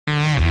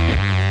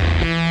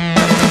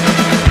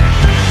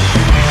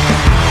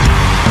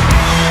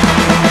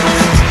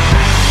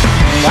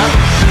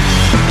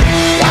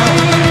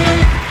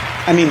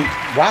I mean,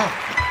 wow.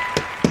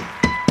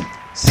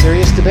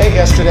 Serious debate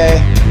yesterday.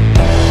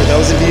 For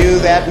those of you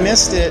that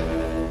missed it,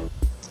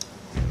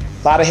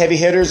 a lot of heavy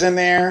hitters in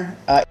there.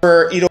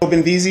 Ido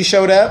Benvizi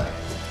showed up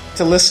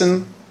to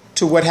listen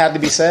to what had to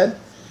be said.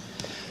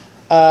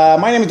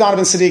 My name is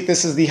Donovan Sadiq.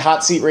 This is the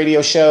Hot Seat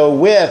Radio Show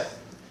with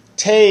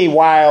Tay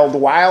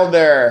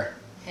Wilder.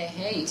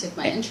 Hey, you took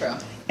my intro.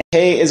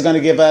 Tay is going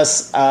to give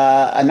us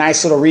a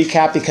nice little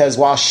recap because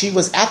while she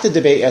was at the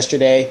debate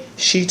yesterday,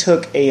 she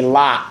took a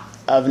lot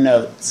of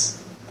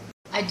notes.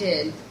 I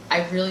did.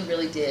 I really,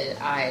 really did.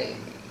 I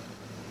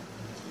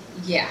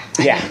needed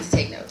to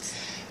take notes.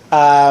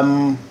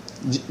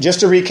 Just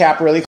to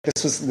recap really quick,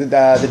 this was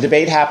the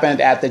debate happened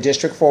at the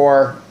District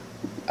 4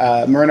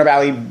 Moreno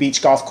Valley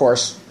Beach Golf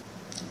Course,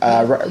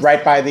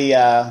 right by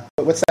the,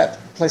 what's that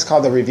place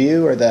called? The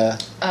Review or the...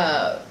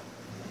 I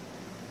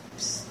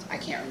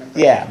can't remember.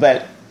 Yeah,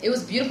 but... It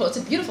was beautiful. It's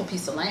a beautiful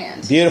piece of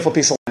land. Beautiful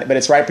piece of land, but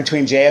it's right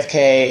between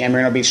JFK and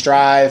Moreno Beach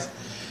Drive.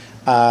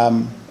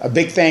 A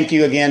big thank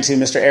you again to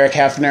Mr. Eric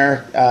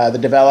Hefner, the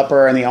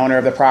developer and the owner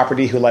of the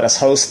property who let us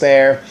host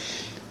there.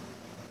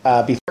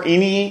 Before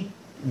any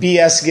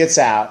BS gets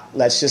out,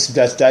 let's just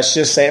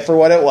say it for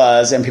what it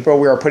was. And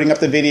we are putting up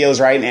the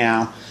videos right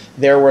now.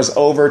 There was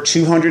over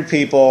 200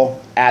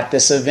 people at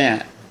this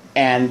event.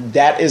 And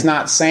that is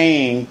not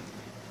saying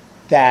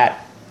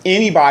that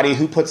anybody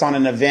who puts on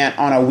an event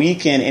on a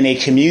weekend in a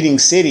commuting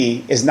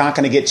city is not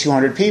going to get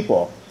 200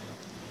 people.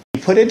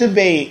 You put a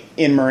debate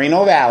in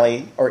Moreno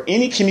Valley or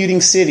any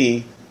commuting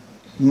city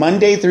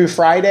Monday through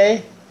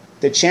Friday,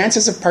 the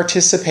chances of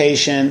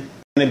participation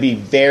are going to be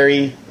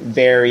very,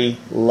 very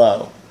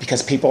low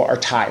because people are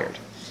tired.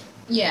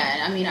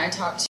 Yeah, I mean, I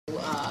talked to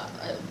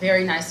a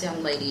very nice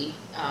young lady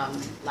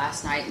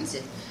last night and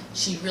said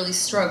she really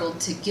struggled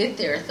to get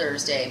there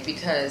Thursday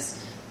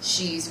because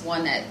she's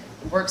one that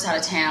works out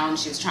of town.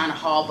 She was trying to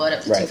haul butt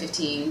up to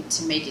 215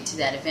 to make it to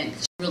that event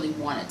because she really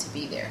wanted to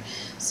be there.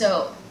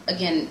 So,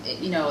 again,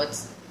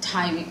 it's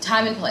time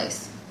and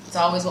place. It's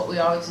always what we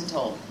always been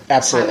told.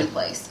 Absolutely. Time and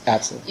place.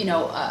 Absolutely.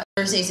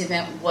 Thursday's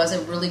event was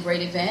a really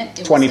great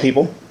event. 20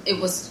 people. It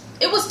was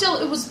a good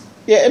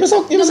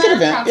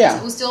event. Yeah.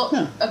 It was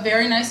still a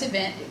very nice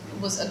event.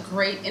 It was a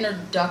great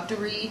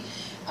introductory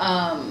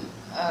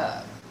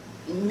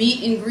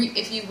meet and greet,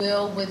 if you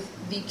will, with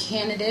the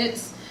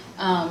candidates.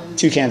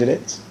 2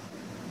 candidates.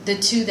 The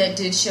 2 that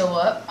did show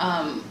up,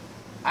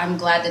 I'm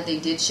glad that they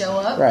did show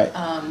up. Right.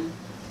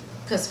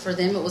 Because for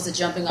them, it was a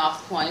jumping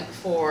off point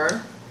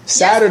for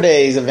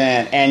Saturday's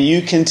event, and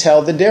you can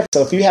tell the difference.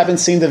 So if you haven't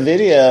seen the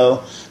video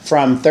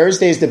from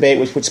Thursday's debate,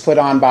 which was put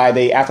on by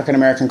the African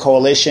American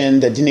Coalition,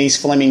 the Denise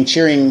Fleming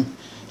cheering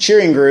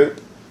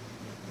group,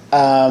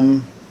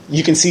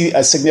 you can see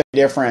a significant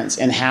difference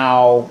in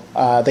how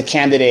the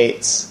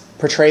candidates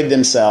portrayed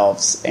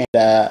themselves,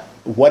 and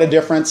what a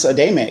difference a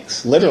day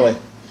makes, literally.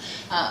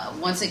 Yeah.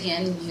 Once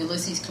again,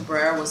 Ulysses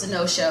Cabrera was a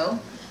no-show.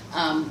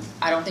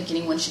 I don't think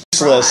anyone should be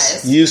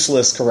surprised.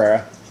 Useless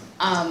Cabrera.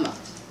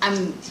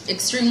 I'm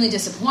extremely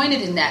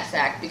disappointed in that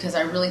fact because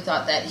I really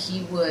thought that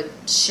he would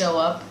show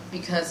up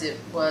because it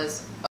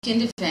was a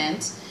weekend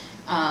event.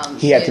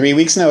 He had 3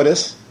 weeks'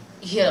 notice.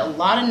 He had a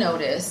lot of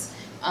notice,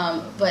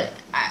 but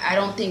I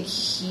don't think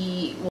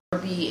he will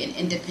be an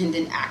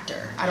independent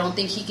actor. I don't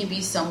think he can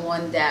be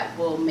someone that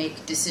will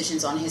make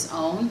decisions on his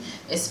own,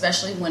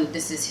 especially when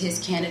this is his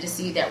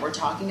candidacy that we're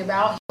talking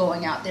about,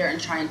 going out there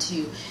and trying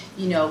to,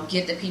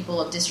 get the people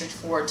of District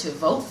 4 to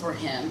vote for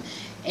him.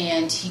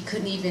 And he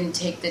couldn't even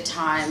take the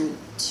time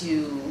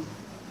to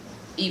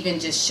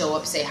even just show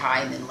up, say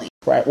hi, and then leave.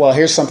 Right. Well,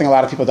 here's something a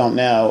lot of people don't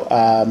know.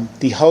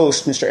 The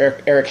host,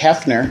 Mr. Eric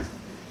Hefner,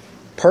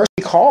 personally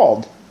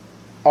called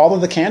all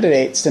of the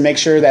candidates to make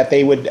sure that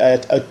they would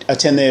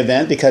attend the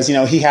event because,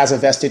 he has a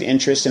vested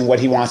interest in what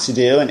he wants to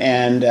do.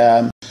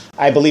 And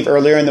I believe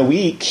earlier in the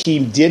week, he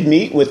did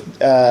meet with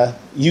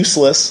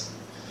Useless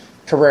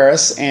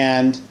Carreras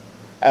and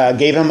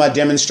gave him a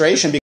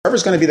demonstration because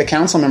whoever's going to be the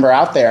council member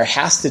out there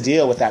has to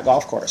deal with that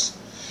golf course.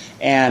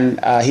 And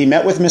he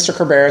met with Mr.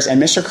 Carreras,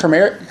 and Mr.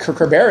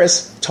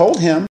 Carreras told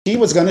him he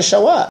was going to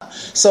show up.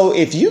 So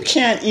if you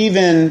can't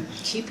even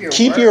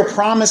keep your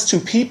promise to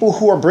people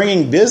who are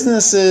bringing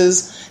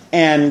businesses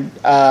and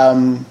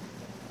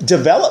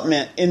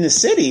development in the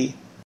city,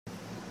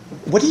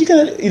 what are you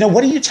going to,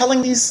 what are you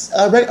telling these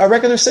a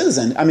regular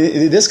citizen? I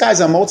mean, this guy's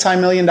a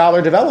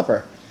multi-million-dollar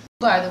developer.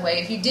 By the way,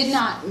 if you did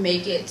not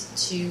make it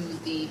to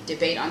the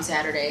debate on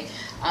Saturday,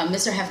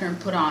 Mr. Hefner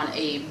put on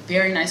a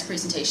very nice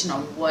presentation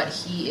on what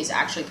he is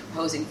actually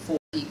proposing for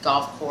the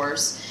golf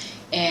course,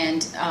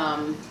 and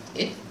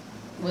it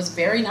was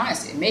very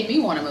nice. It made me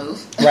want to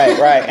move.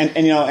 Right,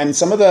 and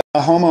some of the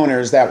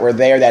homeowners that were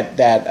there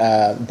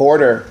that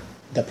border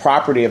the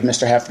property of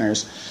Mr.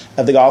 Hefner's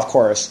of the golf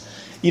course,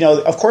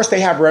 of course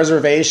they have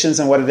reservations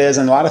and what it is,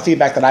 and a lot of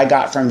feedback that I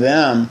got from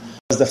them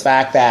was the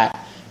fact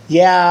that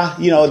yeah,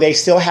 they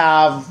still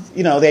have,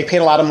 they paid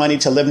a lot of money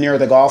to live near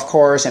the golf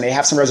course, and they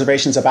have some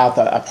reservations about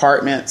the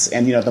apartments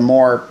and, the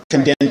more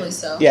condensed,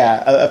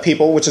 so.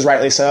 People, which is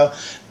rightly so.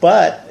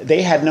 But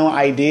they had no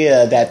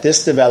idea that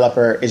this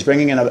developer is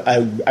bringing in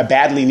a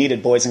badly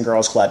needed Boys and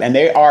Girls Club, and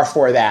they are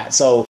for that.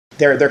 So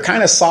they're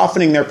kind of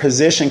softening their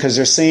position because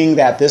they're seeing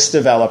that this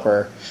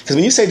developer, because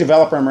when you say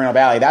developer in Moreno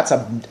Valley, that's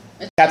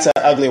an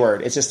ugly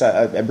word. It's just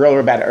a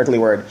real bad, ugly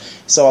word.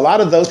 So a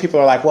lot of those people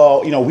are like,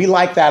 well, we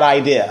like that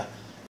idea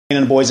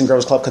in a Boys and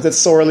Girls Club because it's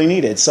sorely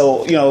needed.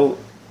 So,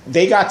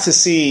 they got to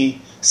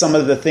see some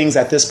of the things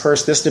that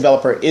this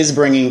developer is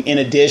bringing in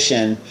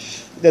addition.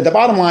 The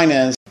bottom line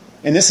is,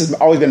 and this has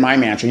always been my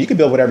mantra, you can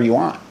build whatever you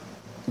want.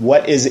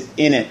 What is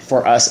in it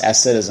for us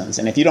as citizens?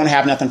 And if you don't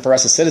have nothing for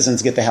us as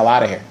citizens, get the hell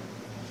out of here.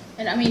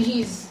 And I mean, he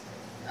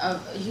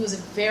was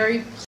a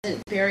very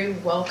pleasant, very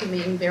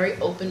welcoming, very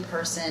open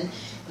person.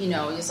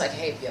 He's like,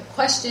 hey, if you have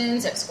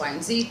questions, X, Y,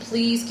 and Z,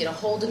 please get a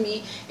hold of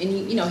me. And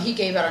he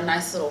gave out a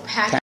nice little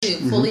package to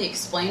fully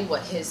explain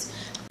what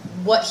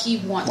he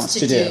wants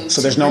to do.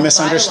 So there's no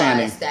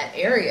misunderstanding. That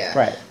area,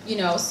 right?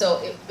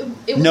 So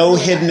it was no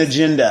really hidden nice.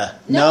 Agenda,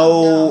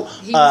 no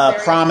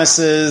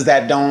promises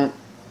that don't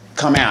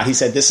come out. He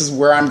said, "This is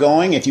where I'm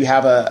going. If you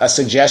have a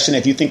suggestion,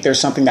 if you think there's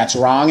something that's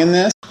wrong in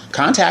this,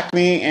 contact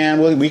me,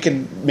 and we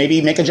could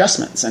maybe make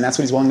adjustments." And that's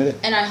what he's willing to do.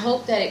 And I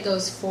hope that it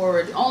goes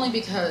forward, only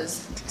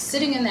because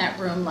sitting in that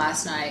room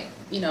last night,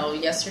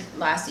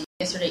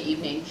 yesterday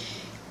evening,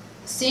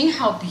 seeing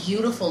how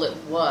beautiful it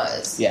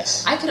was.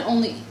 Yes, I could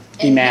only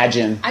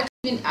imagine.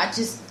 I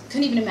just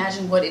couldn't even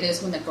imagine what it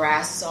is when the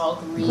grass is all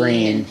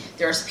green. And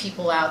there's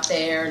people out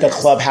there. The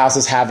clubhouse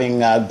is having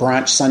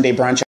brunch, Sunday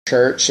brunch at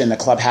church in the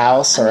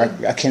clubhouse, or a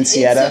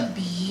quinceañera. It's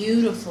a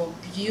beautiful,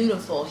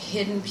 beautiful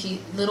hidden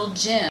little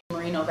gem in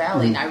Moreno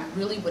Valley, and I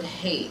really would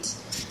hate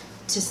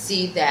to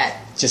see that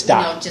just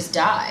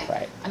die.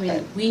 Right. I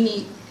mean, we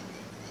need.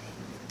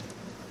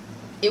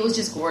 It was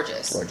just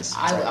gorgeous.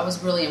 I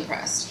was really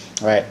impressed.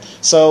 Right.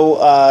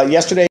 So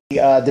yesterday,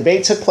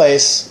 debate took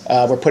place.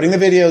 We're putting the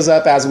videos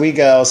up as we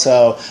go.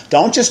 So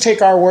don't just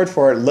take our word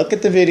for it. Look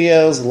at the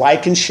videos,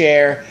 like and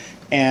share.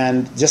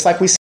 And just like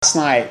we said last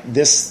night,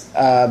 this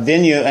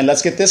venue, and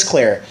let's get this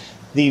clear.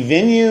 The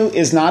venue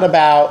is not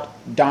about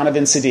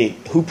Donovan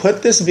Sadiq. Who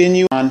put this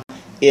venue on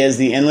is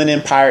the Inland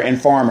Empire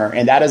Informer.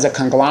 And that is a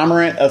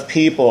conglomerate of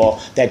people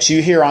that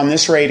you hear on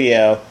this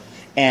radio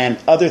and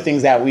other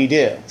things that we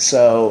do.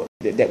 So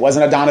that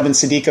wasn't a Donovan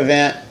Sadiq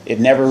event. It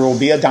never will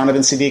be a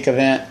Donovan Sadiq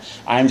event.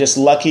 I'm just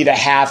lucky to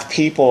have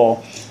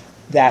people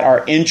that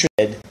are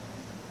interested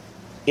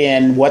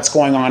in what's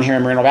going on here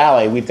in Moreno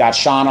Valley. We've got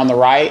Sean on the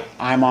right.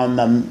 I'm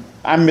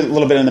a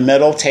little bit in the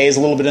middle. Tay's a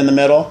little bit in the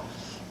middle.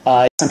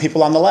 Some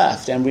people on the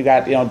left. And we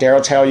got,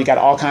 Daryl Taylor, you got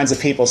all kinds of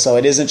people. So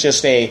it isn't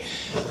just a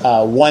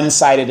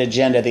one-sided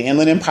agenda. The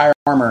Inland Empire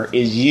Informer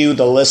is you,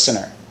 the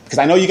listener. Because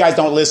I know you guys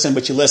don't listen,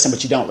 but you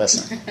don't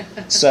listen.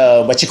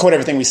 But you quote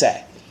everything we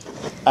say.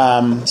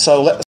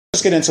 So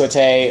let's get into it,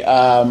 Tay.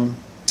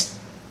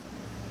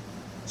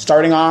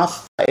 Starting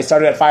off, it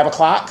started at 5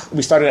 o'clock.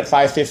 We started at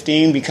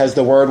 5:15 because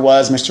the word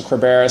was Mr.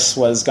 Corberis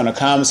was going to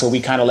come. So we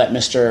kind of let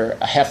Mr.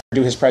 Hefner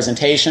do his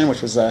presentation,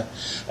 which was a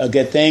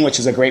good thing, which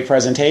is a great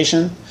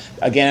presentation.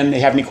 Again, if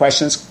you have any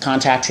questions,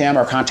 contact him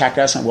or contact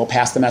us, and we'll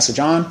pass the message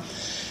on.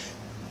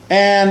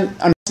 And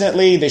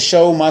unfortunately, the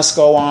show must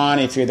go on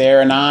if you're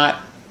there or not.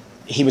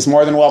 He was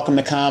more than welcome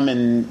to come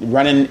and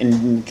run in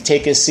and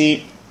take his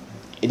seat.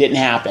 It didn't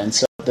happen.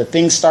 So the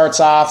thing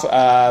starts off.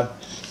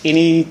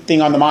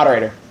 Anything on the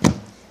moderator?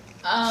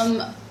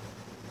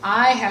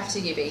 I have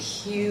to give a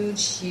huge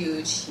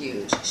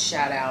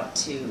shout out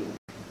to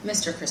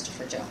Mr.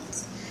 Christopher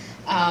Jones,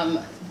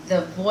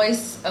 the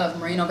voice of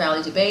Moreno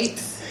Valley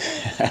debates.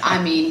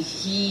 I mean,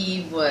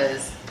 he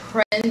was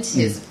present.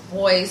 His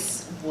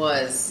voice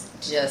was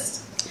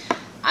just,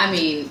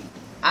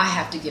 I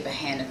have to give a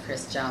hand to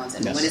Chris Jones.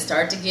 And when it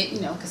started to get,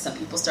 because some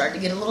people started to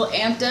get a little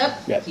amped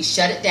up, he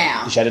shut it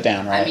down.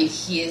 Right? I mean,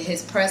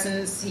 his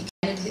presence,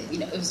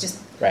 it was just,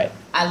 right.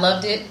 I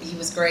loved it. He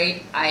was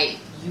great.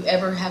 You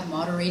ever have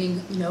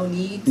moderating,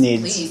 needs,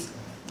 please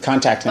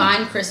contact him.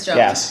 Find Chris Jones.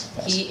 Yes.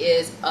 He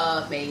is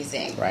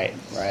amazing. Right.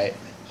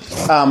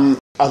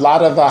 A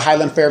lot of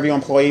Highland Fairview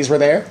employees were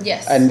there.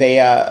 Yes. And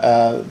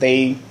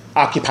they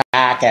occupy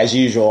back as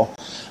usual.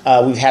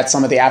 We've had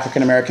some of the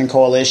African American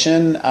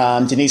Coalition.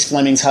 Denise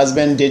Fleming's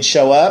husband did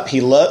show up. He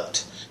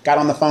looked, got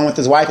on the phone with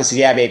his wife and said,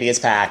 "Yeah, baby, it's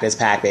packed. It's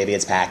packed, baby.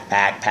 It's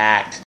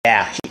packed.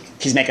 Yeah,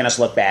 he's making us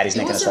look bad. He's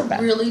making us look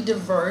bad." It was a really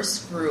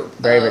diverse group.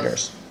 Very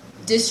diverse.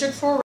 District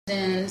 4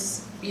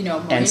 residents, Moreno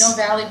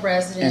Valley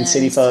residents. And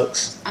city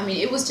folks. I mean,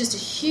 it was just a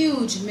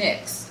huge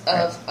mix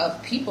of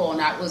people, and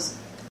that was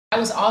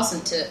awesome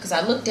because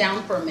I looked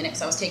down for a minute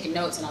because I was taking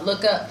notes, and I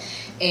look up,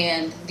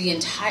 and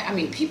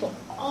people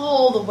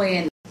all the way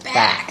in the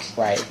back.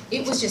 Right.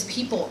 It was just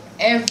people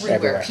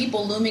everywhere.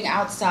 People looming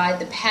outside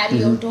the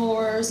patio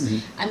doors.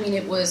 Mm-hmm. I mean,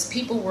 it was,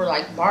 people were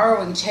like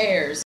borrowing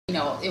chairs.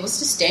 It was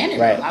just standing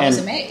room. I was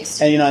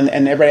amazed. And,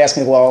 and everybody asked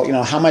me,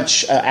 well, how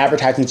much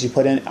advertising did you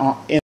put in?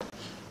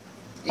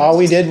 All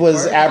we did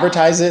was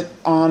advertise it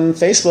on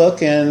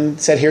Facebook and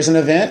said, here's an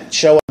event,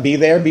 show up, be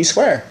there, be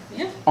square.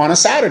 Yeah. On a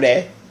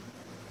Saturday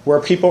where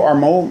people are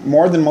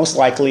more than most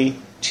likely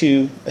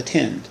to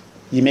attend.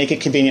 You make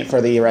it convenient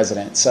for the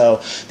resident.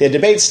 So the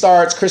debate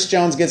starts. Chris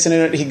Jones gets in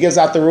it. He gives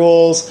out the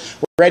rules.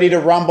 We're ready to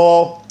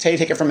rumble. Tay,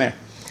 take it from there.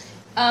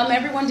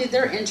 Everyone did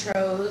their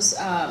intros.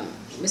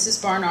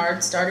 Mrs.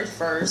 Barnard started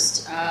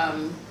first.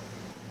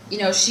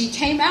 She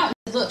came out and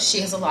said, look, she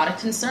has a lot of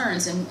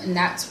concerns, and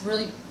that's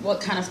really what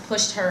kind of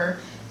pushed her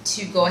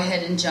to go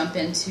ahead and jump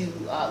into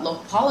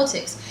local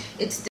politics.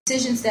 It's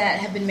decisions that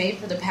have been made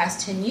for the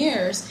past 10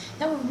 years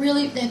that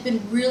have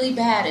been really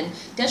bad and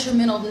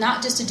detrimental,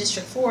 not just to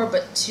District 4,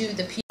 but to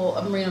the people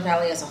of Moreno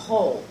Valley as a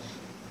whole.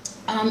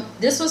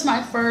 This was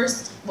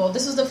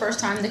the first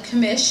time the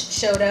commish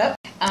showed up.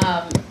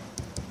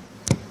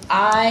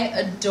 I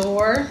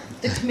adore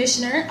the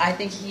commissioner. I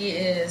think he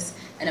is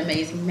an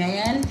amazing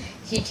man.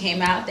 He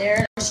came out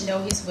there,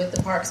 he's with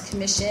the Parks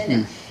Commission,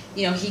 and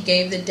he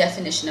gave the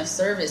definition of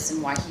service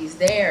and why he's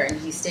there.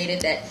 And he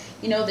stated that,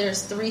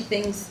 there's three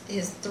things.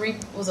 His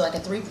was like a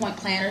 3-point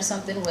plan or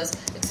something, was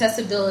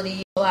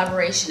accessibility,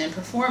 collaboration, and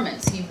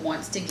performance. He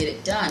wants to get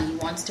it done. He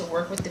wants to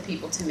work with the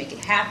people to make it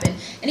happen.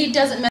 And he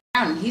doesn't mess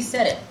around. And he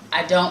said it,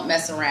 I don't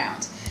mess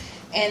around.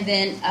 And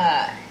then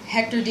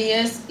Hector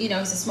Diaz, he's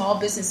a small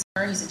business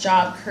owner. He's a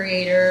job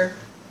creator.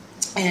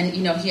 And,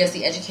 he has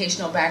the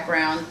educational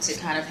background to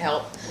kind of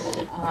help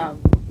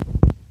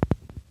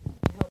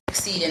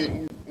succeed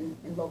in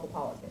local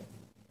politics.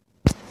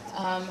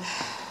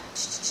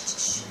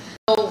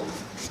 So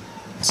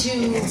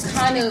to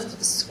kind of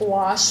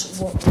squash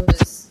what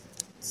was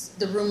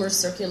the rumors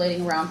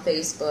circulating around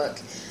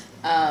Facebook,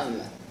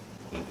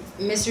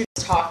 Mr.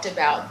 talked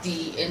about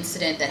the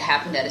incident that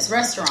happened at his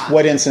restaurant.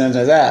 What incident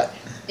is that?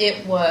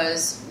 It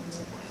was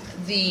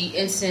the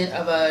incident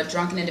of a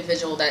drunken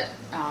individual that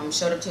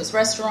showed up to his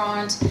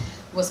restaurant,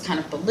 was kind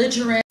of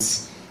belligerent.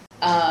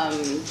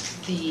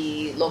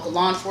 The local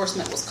law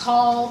enforcement was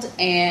called,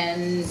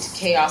 and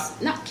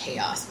not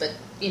chaos, but,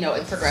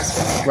 it progressed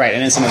from there. Right,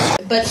 an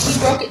incident. But he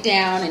broke it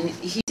down, and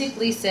he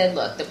basically said,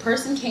 look, the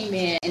person came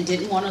in and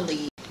didn't want to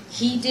leave.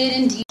 He did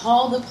indeed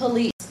call the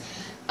police.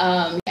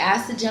 He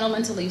asked the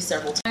gentleman to leave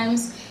several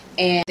times,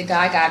 and the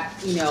guy got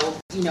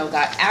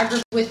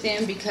aggravated with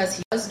him because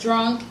he was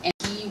drunk, and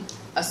he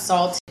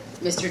assaulted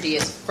Mr.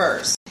 Diaz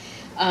first.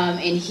 And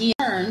he,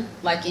 in turn,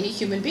 like any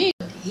human being,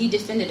 he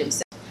defended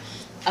himself.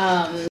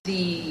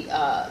 The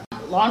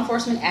law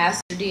enforcement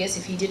asked Mr. Diaz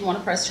if he didn't want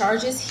to press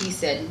charges. He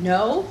said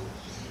no.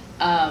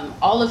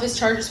 All of his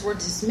charges were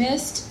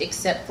dismissed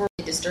except for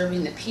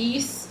disturbing the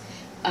peace.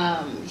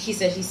 He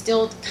said he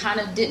still kind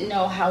of didn't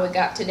know how it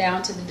got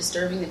down to the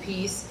disturbing the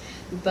peace,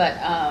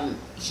 but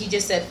he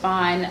just said,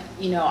 fine,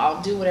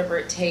 I'll do whatever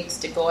it takes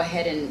to go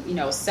ahead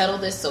and, settle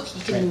this so he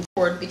can move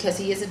forward, because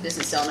he is a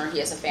business owner, he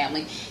has a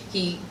family.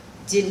 He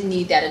didn't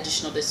need that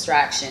additional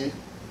distraction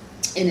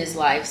in his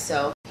life.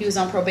 So he was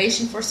on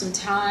probation for some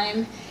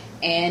time,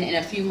 and in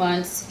a few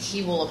months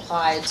he will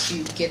apply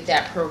to get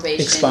that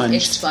probation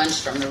expunged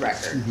from the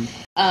record.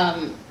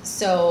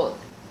 So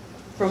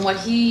from what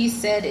he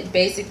said, it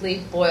basically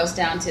boils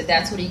down to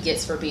that's what he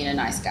gets for being a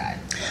nice guy.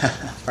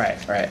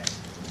 Right.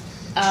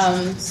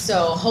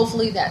 So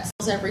hopefully that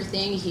settles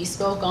everything. He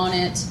spoke on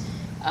it.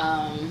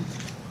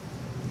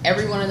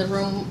 Everyone in the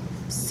room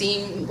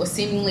was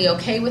seemingly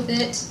okay with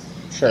it.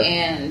 Sure.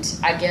 And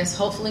I guess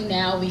hopefully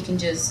now we can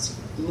just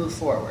move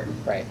forward.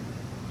 Right.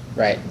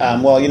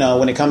 Well,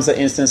 when it comes to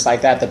instances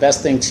like that, the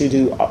best thing to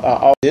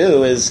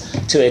do is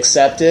to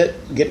accept it,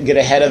 get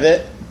ahead of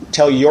it,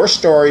 tell your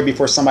story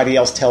before somebody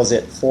else tells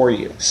it for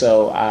you.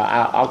 So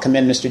I'll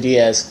commend Mr.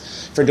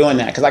 Diaz for doing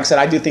that, because like I said,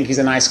 I do think he's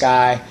a nice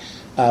guy.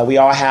 We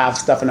all have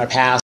stuff in our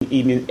past.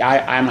 Even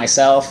I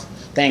myself,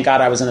 thank God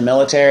I was in the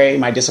military.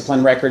 My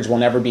discipline records will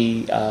never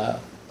be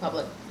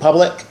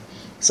public.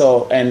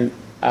 So, and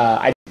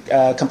I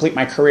complete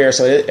my career,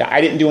 so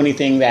I didn't do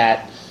anything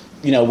that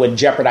would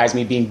jeopardize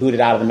me being booted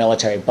out of the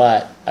military.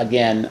 But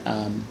again,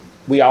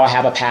 we all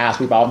have a past.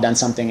 We've all done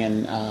something,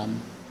 and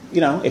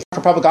if you're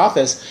for public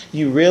office,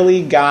 you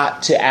really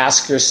got to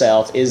ask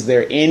yourself, is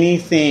there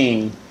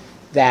anything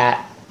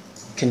that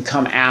can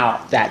come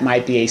out that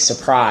might be a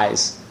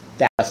surprise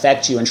that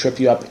affect you and trip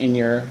you up in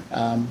your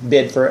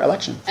bid for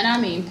election? And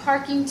I mean,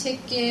 parking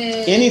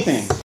tickets,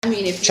 anything. I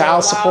mean, if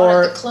child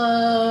support at the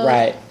club,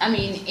 right? I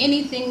mean,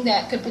 anything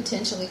that could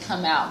potentially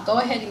come out. Go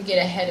ahead and get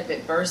ahead of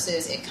it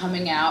versus it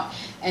coming out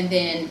and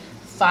then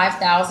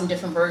 5,000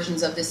 different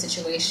versions of this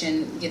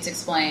situation gets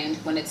explained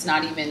when it's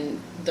not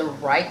even the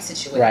right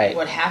situation. Right.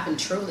 What happened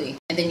truly,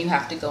 and then you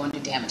have to go and do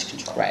damage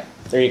control. Right.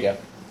 There you go.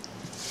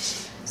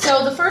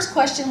 So the first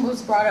question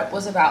was brought up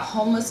was about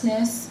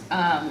homelessness.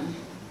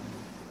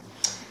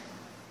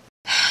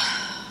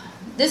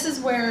 This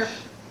is where.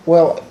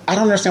 Well, I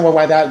don't understand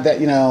why that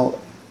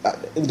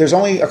there's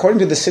only, according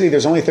to the city,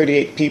 there's only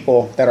 38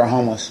 people that are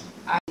homeless.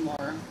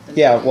 More.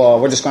 Yeah, well,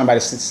 we're just going by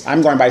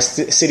I'm going by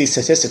city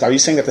statistics. Are you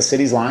saying that the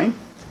city's lying?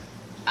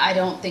 I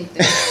don't think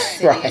the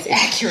city Right. is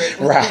accurate.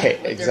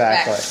 Right, with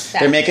exactly. Fact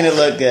They're making it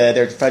look good.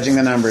 They're fudging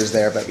the numbers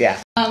there, but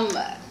yeah.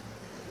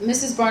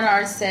 Mrs.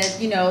 Barnard said,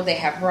 they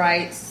have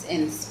rights,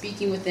 and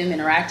speaking with them,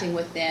 interacting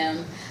with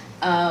them.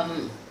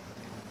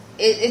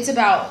 It's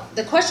about,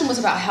 the question was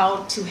about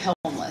how to help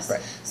homeless.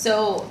 Right.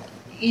 So,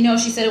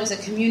 she said it was a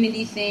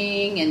community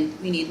thing, and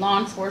we need law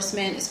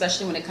enforcement,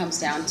 especially when it comes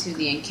down to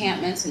the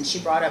encampments. And she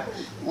brought up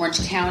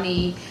Orange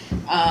County,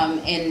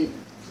 and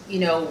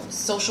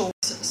social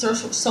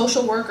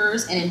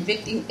workers, and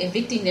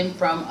evicting them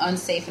from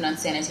unsafe and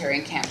unsanitary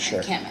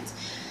encampments.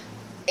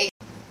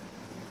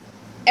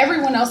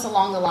 Everyone else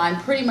along the line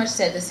pretty much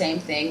said the same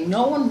thing.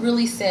 No one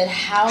really said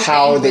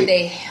how would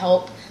they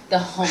help the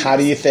homeless. How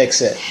do you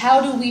fix it? How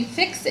do we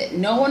fix it?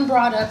 No one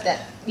brought up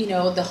that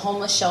the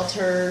homeless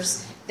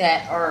shelters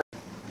that are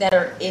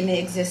in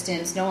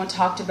existence. No one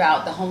talked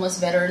about the homeless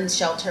veterans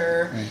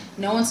shelter. Right.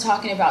 No one's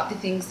talking about the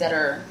things that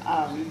are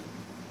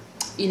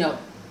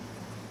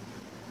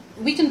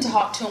we can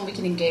talk to them. We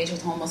can engage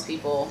with homeless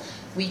people.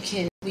 We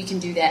can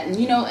do that,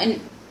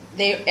 and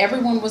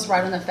everyone was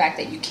right on the fact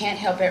that you can't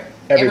help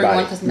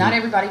everyone because not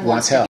everybody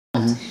wants help.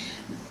 Mm-hmm.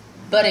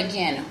 But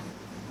again,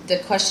 the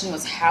question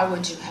was, how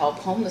would you help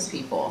homeless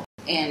people?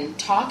 And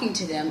talking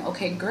to them,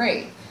 okay,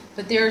 great.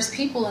 But there's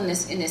people in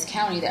this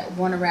county that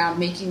run around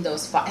making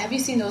those. Have you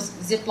seen those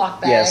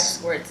Ziploc bags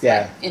yes. where it's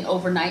like an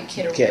overnight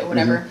kit or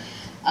whatever?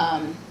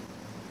 Mm-hmm.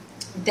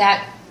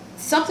 That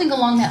something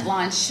along that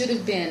line should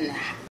have been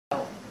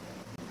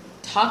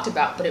talked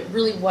about, but it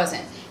really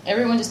wasn't.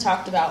 Everyone just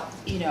talked about,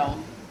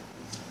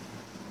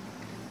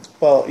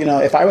 Well,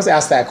 if I was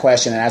asked that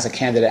question and as a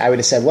candidate, I would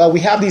have said, well, we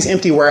have these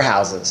empty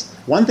warehouses.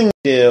 One thing we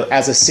do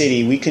as a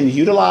city, we can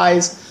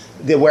utilize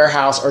the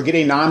warehouse or get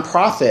a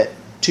nonprofit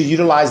to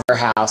utilize the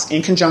warehouse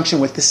in conjunction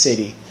with the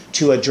city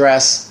to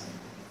address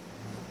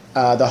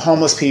the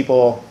homeless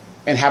people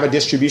and have a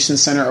distribution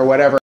center or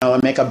whatever,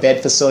 and make a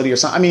bed facility or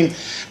something. I mean,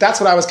 that's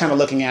what I was kind of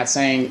looking at,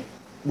 saying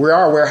we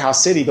are a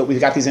warehouse city, but we've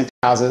got these empty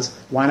houses.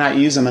 Why not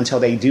use them until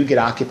they do get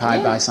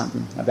occupied by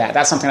something of that?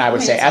 That's something I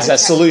would say as a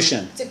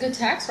solution. It's a good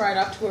tax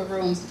write-off to whoever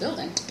owns the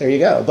building. There you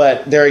go.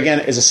 But there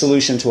again is a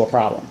solution to a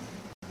problem.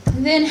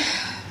 And then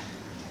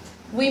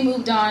we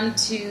moved on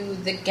to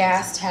the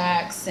gas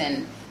tax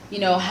and,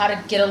 how to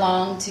get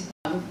along to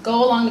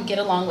get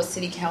along with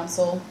city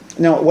council.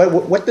 No,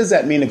 what does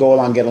that mean to go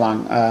along, get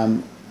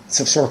along?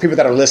 So for people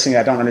that are listening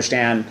that don't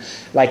understand,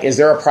 is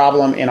there a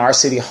problem in our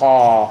city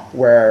hall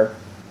where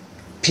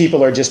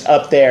people are just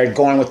up there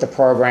going with the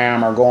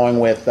program or going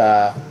with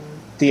the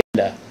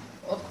agenda?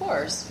 Of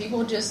course.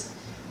 People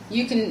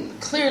you can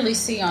clearly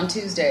see on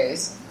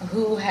Tuesdays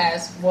who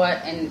has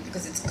what, and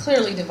because it's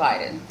clearly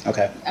divided.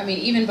 Okay. I mean,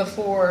 even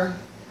before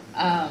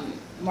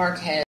Mark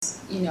has,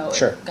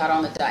 sure. got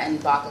on the dice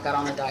and Baca got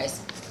on the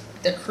dice,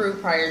 the crew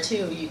prior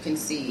to, you can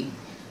see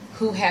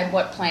who had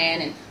what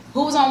plan and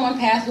who was on one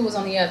path, who was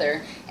on the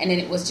other, and then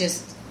it was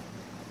just,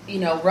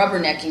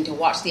 rubbernecking to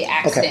watch the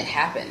accident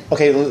happen.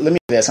 Okay, let me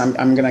do this. I'm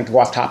going to go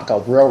off topic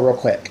real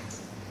quick.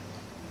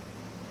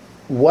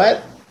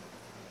 What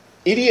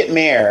idiot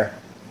mayor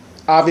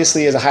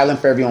obviously is a Highland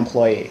Fairview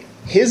employee.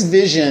 His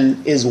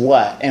vision is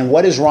what? And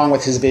what is wrong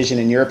with his vision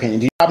in your opinion?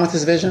 Do you have a problem with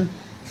his vision?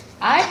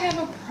 I have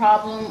a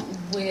problem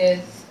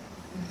with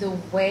the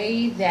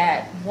way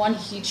that, one,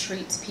 he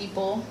treats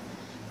people,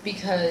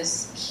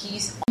 because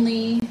he's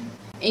only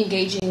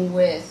engaging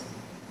with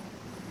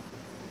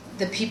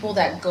the people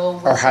that go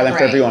with or Highland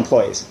Fairview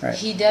employees, right?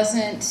 He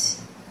doesn't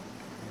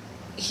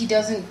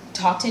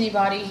talk to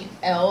anybody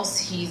else.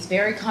 He's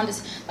very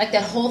like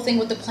that whole thing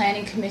with the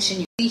planning commission.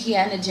 You see he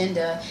had an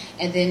agenda,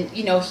 and then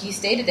he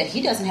stated that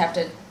he doesn't have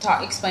to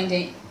explain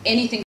to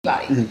anything to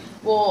anybody.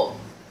 Mm-hmm. Well,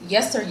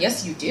 yes sir,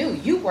 yes you do.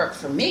 You work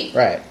for me,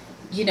 right?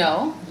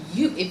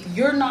 If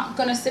you're not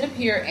going to sit up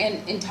here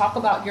and talk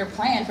about your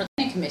plan for the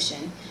planning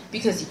commission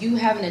because you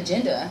have an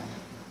agenda,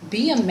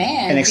 be a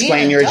man and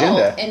explain your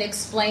agenda and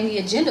explain the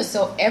agenda,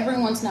 so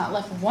everyone's not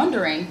left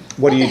wondering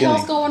what the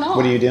hell's going on.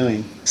 What are you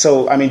doing?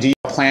 So, I mean, do you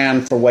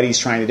plan for what he's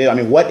trying to do? I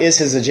mean, what is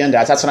his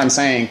agenda? That's what I'm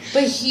saying.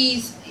 But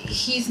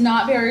he's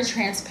not very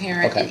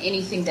transparent in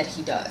anything that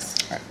he does.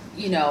 Right.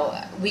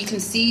 We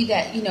can see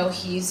that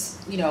he's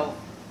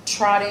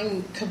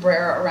trotting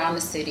Cabrera around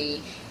the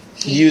city.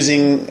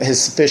 Using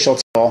his official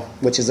title,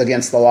 which is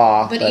against the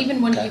law. But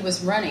even when he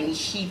was running,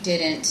 he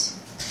didn't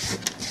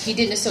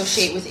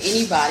associate with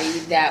anybody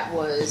that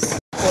was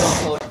quote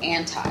unquote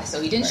anti. So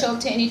he didn't show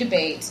up to any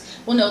debates.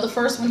 Well, no, the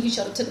first one he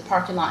showed up to the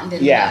parking lot and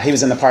then left. He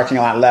was in the parking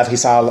lot, left. He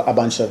saw a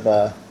bunch of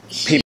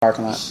people in the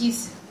parking lot.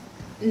 He's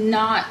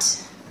not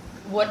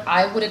what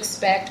I would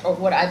expect or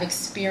what I've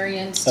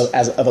experienced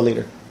of a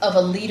leader. Of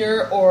a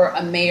leader or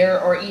a mayor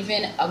or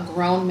even a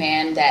grown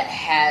man that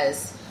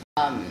has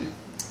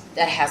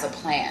a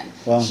plan.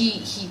 Well,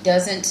 he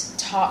doesn't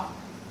talk.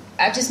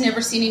 I've just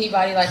never seen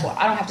anybody like, well,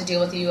 I don't have to deal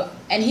with you.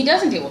 And he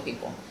doesn't deal with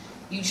people.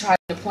 You try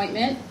an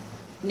appointment,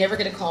 never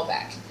get a call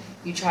back.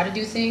 You try to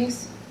do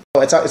things.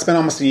 Well, it's been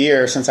almost a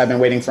year since I've been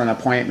waiting for an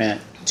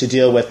appointment to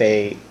deal with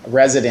a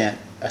resident,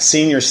 a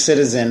senior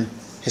citizen,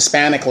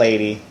 Hispanic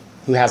lady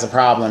who has a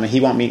problem, and he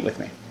won't meet with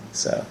me.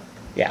 So,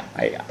 yeah.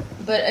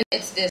 But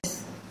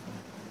it's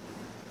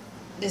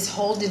this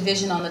whole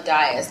division on the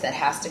dais that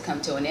has to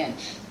come to an end.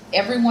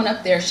 Everyone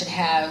up there should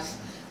have,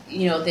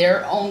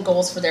 their own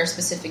goals for their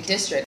specific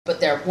district, but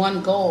their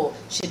one goal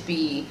should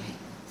be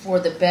for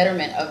the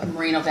betterment of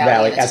Moreno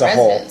Valley and its as a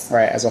residents. whole,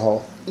 right? As a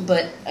whole.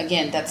 But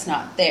again, that's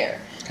not there.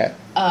 Okay.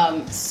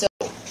 So,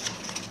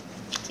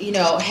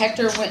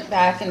 Hector went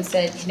back and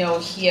said,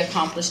 he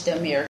accomplished the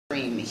mayor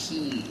dream.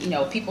 He,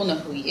 people know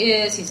who he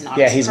is. He's an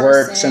honest person. He's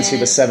worked since he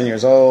was 7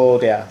 years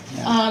old. Yeah.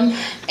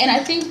 And I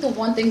think the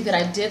one thing that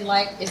I did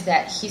like is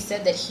that he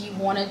said that he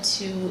wanted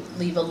to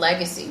leave a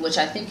legacy, which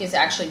I think is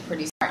actually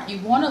pretty smart. You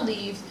want to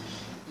leave,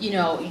 you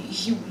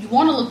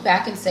want to look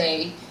back and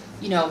say,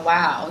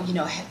 wow,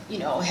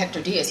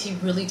 Hector Diaz, he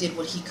really did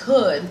what he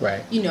could,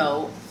 right.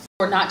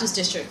 For not just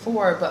District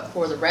 4, but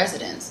for the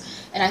residents.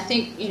 And I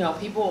think,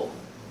 people,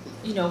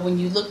 when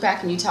you look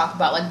back and you talk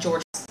about like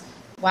George,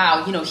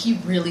 wow, he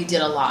really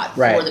did a lot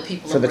for the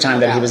people for the time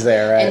that he was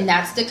there, right? And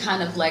that's the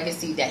kind of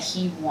legacy that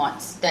he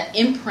wants, that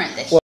imprint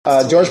that he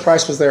wants. George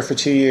Price was there for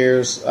 2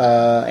 years,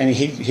 and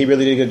he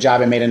really did a good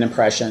job and made an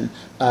impression.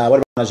 What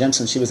about Donna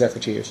Jensen? She was there for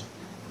 2 years.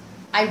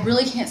 I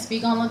really can't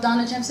speak on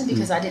LaDonna Jensen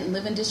because I didn't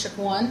live in District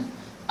 1.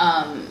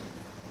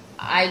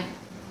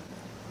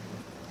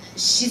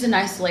 She's a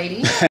nice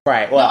lady.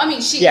 Right. Well, no, I mean,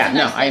 she is a nice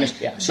lady, I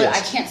understand. Yeah, but I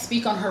can't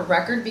speak on her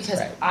record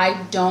because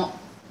I don't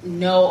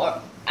know,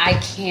 or I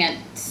can't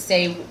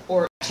say,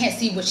 or can't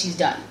see what she's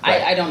done.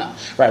 Right. I don't know.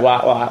 Right.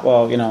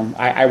 Well,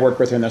 I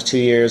worked with her in those 2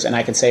 years, and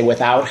I can say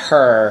without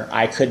her,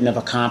 I couldn't have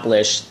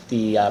accomplished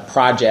the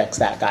projects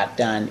that got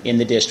done in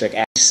the district.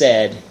 As she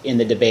said in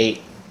the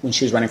debate when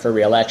she was running for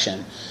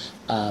re-election,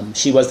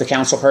 she was the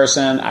council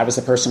person. I was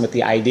the person with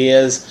the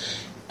ideas.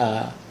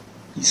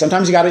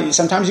 Sometimes you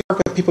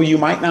work with people you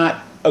might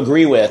not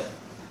agree with,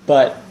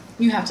 but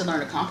you have to learn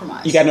to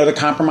compromise. You got to know to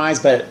compromise.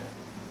 But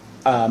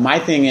my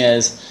thing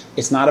is,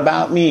 it's not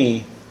about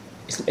me.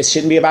 It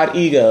shouldn't be about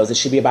egos. It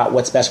should be about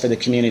what's best for the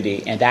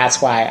community, and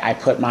that's why I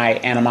put my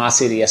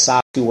animosity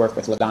aside to work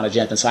with LaDonna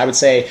Jensen. So I would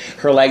say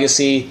her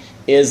legacy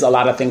is a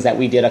lot of things that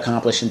we did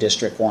accomplish in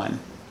District 1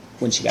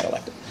 when she got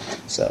elected.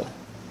 So.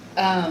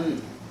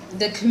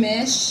 The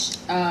commish,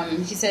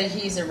 he said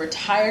he's a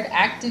retired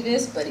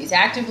activist, but he's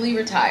actively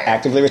retired.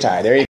 Actively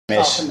retired. There you go,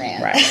 commish. Man.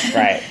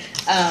 Right.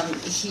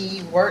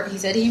 He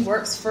said he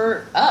works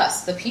for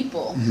us, the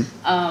people.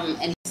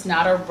 Mm-hmm. And he's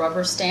not a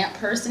rubber stamp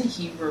person.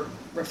 He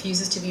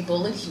refuses to be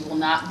bullied. He will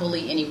not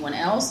bully anyone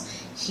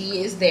else.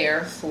 He is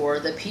there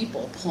for the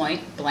people, point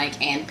blank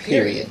and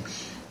period.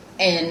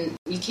 And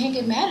you can't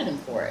get mad at him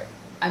for it.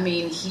 I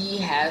mean, he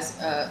has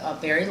a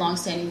very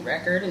long-standing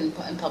record in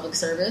public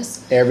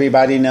service.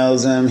 Everybody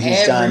knows him.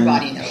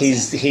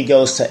 He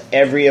goes to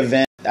every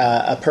event.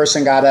 A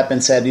person got up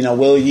and said,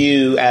 will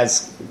you,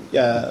 as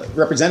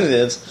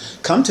representatives,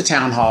 come to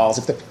town halls?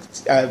 If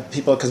the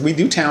people, because we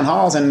do town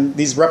halls, and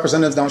these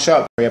representatives don't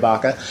show up.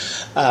 Baca,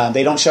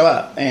 they don't show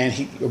up,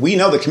 and we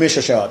know the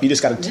commissioner show up. You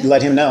just got to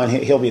let him know, and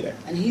he'll be there.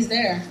 And he's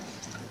there.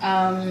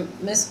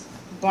 Mrs.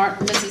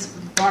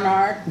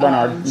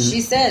 Barnard,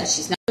 she said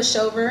she's not a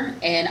pushover,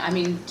 and I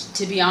mean,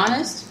 to be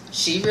honest,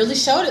 she really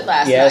showed it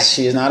last night. Yes,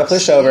 she is not a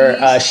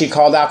pushover. She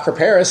called out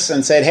Kraparis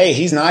and said, hey,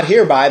 he's not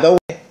here, by the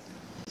way.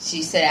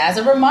 She said, as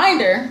a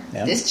reminder,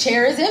 this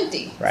chair is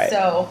empty. Right.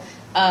 So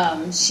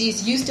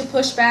she's used to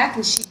pushback,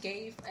 and she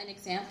gave an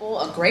example,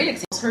 a great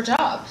example of her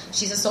job.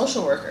 She's a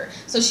social worker.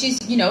 So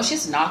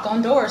she's knock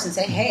on doors and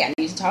say, hey, I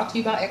need to talk to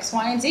you about X,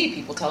 Y, and Z.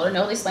 People tell her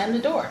no, they slam the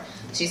door.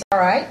 She's all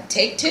right,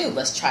 take 2.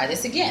 Let's try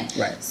this again.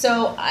 Right.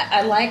 So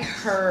I like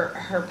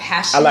her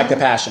passion. I like the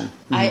passion.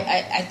 Mm-hmm.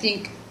 I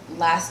think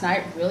last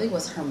night really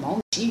was her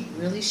moment. She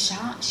really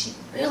shined. She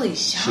really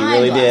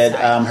did.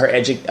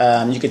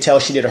 You could tell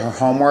she did her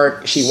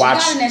homework. She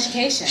got an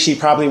education. She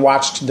probably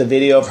watched the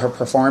video of her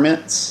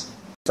performance.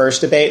 First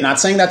debate. Not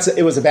saying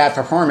it was a bad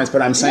performance,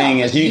 but I'm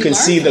saying is you can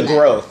see the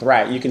growth,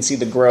 right? You can see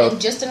the growth.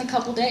 And just in a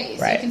couple days,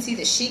 right. You can see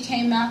that she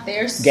came out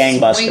there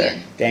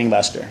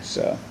gangbuster.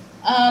 So.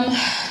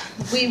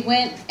 We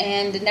went,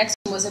 and the next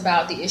one was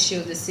about the issue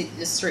of the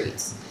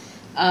streets.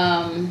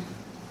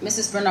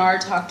 Mrs.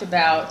 Bernard talked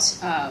about,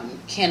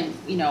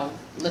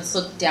 let's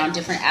look down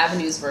different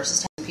avenues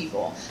versus telling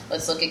people.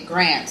 Let's look at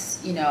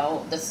grants,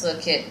 let's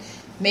look at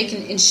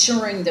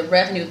ensuring the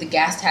revenue of the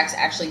gas tax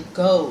actually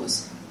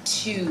goes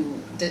to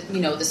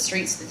the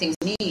streets, the things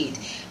we need.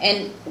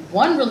 And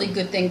one really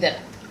good thing that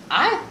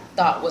I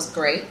thought was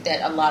great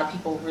that a lot of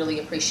people really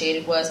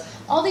appreciated was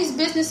all these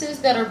businesses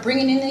that are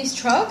bringing in these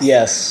trucks.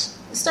 Yes.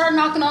 Start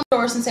knocking on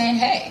doors and saying,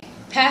 hey,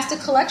 pass the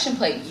collection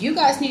plate. You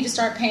guys need to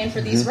start paying for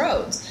these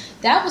roads.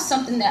 That was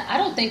something that I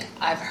don't think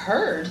I've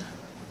heard.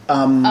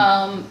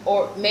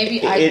 Or maybe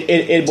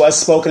it was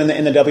spoken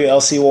in the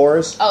WLC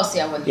wars. Oh, see,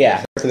 I wasn't.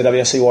 Yeah, for the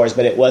WLC wars,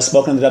 but it was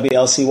spoken in the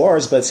WLC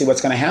wars. But see,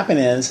 what's going to happen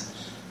is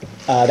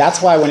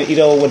that's why when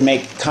Ito would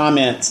make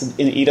comments,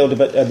 Ito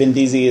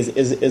Bendizi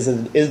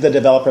is the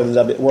developer of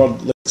the World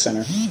Living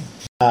Center.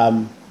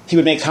 he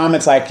would make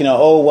comments like,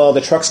 oh, well,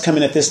 the trucks come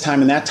in at this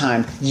time and that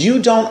time.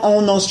 You don't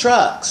own those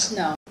trucks.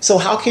 No. So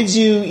how could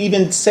you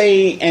even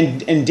say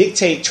and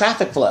dictate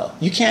traffic flow?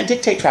 You can't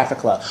dictate traffic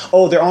flow.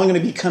 Oh, they're only going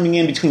to be coming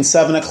in between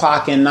 7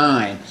 o'clock and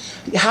 9.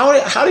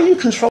 How do you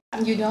control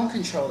that? You don't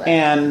control that.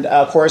 And,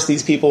 of course,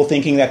 these people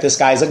thinking that this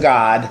guy's a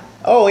god.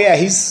 Oh, yeah,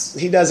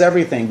 he does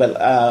everything.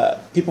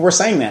 But people were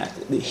saying that.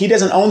 He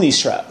doesn't own these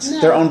trucks. No.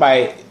 They're owned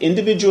by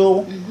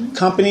individual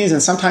companies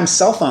and sometimes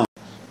cell phones.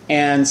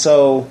 And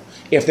so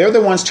if they're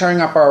the ones tearing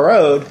up our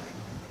road,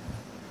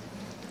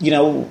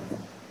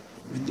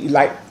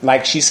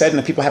 like she said, and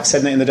the people have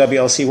said in the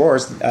WLC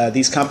wars,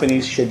 these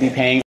companies should be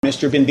paying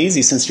Mr.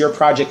 Benbizi, since your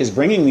project is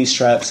bringing these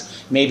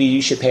trucks, maybe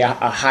you should pay a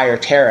higher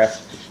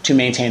tariff to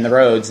maintain the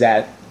roads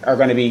that are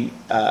going to be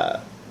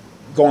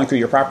going through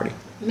your property.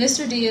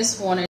 Mr. Diaz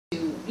wanted to,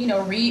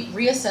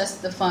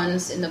 reassess the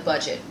funds in the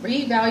budget,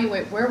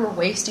 reevaluate where we're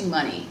wasting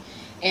money,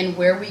 and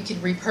where we could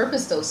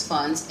repurpose those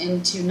funds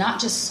into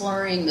not just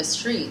slurring the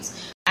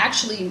streets,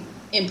 actually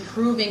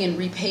improving and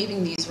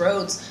repaving these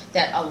roads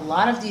that a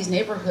lot of these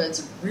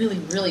neighborhoods really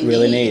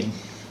need.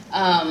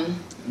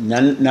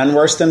 None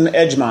worse than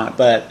Edgemont,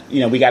 but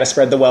we got to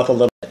spread the wealth a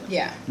little bit.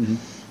 Yeah.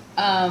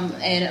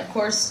 And of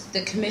course,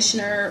 the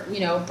commissioner,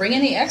 bring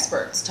in the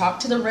experts, talk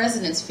to the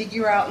residents,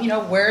 figure out,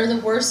 where are the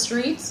worst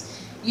streets.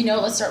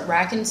 Let's start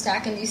racking and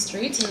stacking these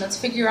streets, and let's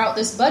figure out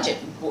this budget.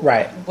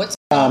 Right. What's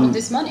with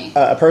this money?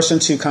 A person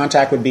to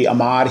contact would be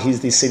Ahmad. He's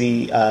the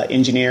city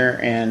engineer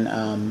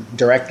and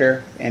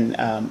director. And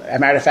as a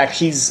matter of fact,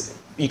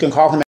 you can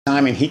call him at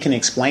time and he can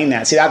explain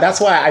that. See,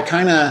 that's why I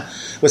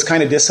was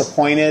kind of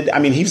disappointed. I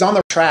mean, he's on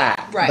the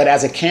track, right. But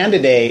as a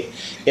candidate,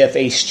 if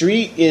a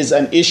street is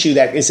an issue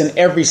that is in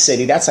every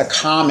city, that's a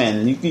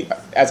common.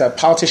 As a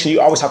politician, you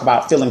always talk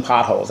about filling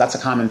potholes. That's a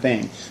common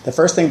thing. The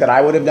first thing that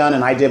I would have done,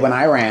 and I did when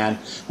I ran,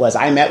 was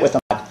I met with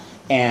them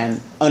and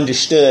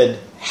understood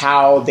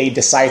how they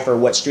decipher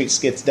what streets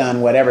gets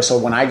done, whatever. So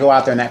when I go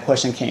out there and that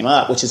question came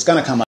up, which is going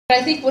to come up.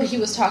 I think what he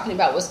was talking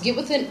about was get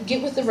with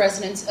the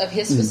residents of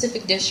his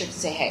specific district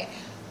and say, hey,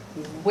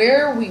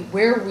 where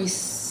are we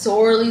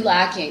sorely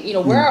lacking?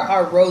 Where are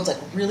our roads like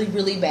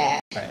really bad?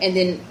 Right. And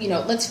then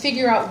let's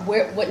figure out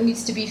what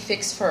needs to be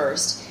fixed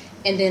first,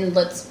 and then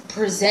let's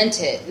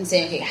present it and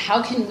say, okay,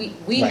 how can we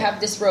right. have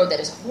this road that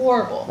is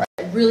horrible, right.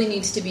 that really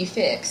needs to be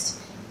fixed?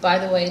 By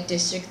the way,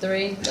 District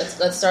 3,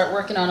 let's start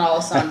working on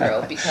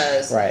Alessandro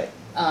because right.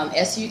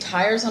 SU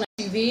tires on a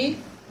SUV.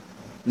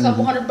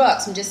 Couple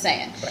 $100, I'm just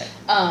saying. Right.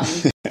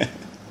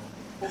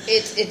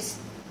 It's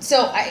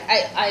so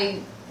I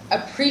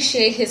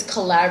appreciate his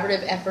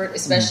collaborative effort,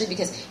 especially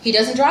because he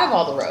doesn't drive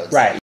all the roads.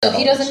 Right. So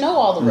he doesn't know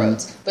all the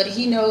roads, but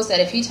he knows that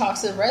if he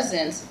talks to the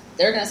residents,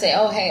 they're going to say,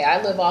 "Oh, hey,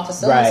 I live off of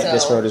so and so. Right.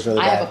 This road is really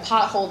bad. I have a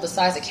pothole the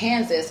size of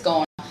Kansas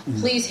going.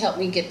 Please help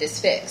me get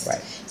this fixed."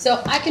 Right.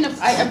 So I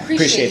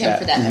appreciate him that.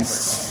 for that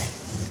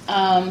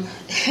effort.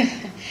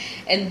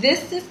 And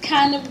this is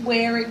kind of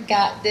where it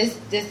got the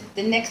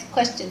next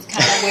question is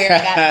kind of where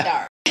it got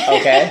dark.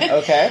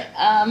 Okay.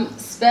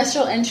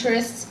 Special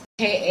interests,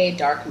 aka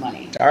dark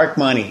money. Dark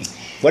money.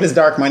 What does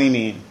dark money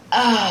mean?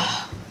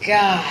 Oh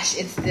gosh,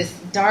 it's this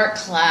dark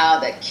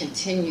cloud that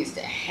continues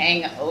to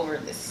hang over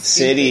the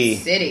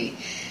city.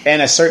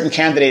 And a certain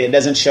candidate that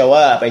doesn't show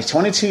up, a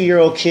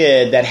 22-year-old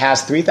kid that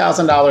has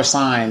 $3,000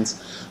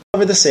 signs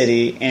over the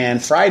city,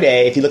 and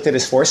Friday, if you looked at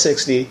his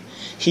 460,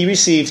 he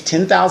received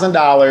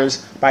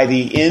 $10,000 by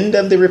the end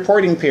of the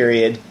reporting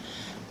period,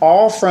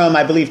 all from,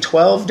 I believe,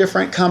 12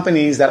 different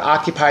companies that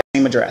occupy the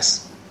same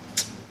address.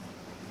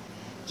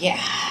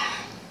 Yeah.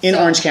 In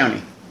Orange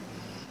County.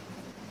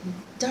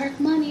 Dark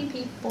money,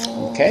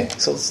 people. Okay,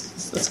 so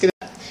let's get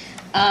it.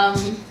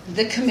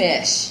 The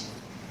commish.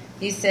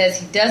 He says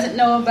he doesn't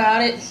know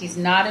about it, he's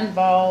not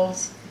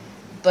involved,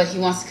 but he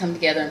wants to come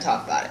together and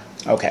talk about it.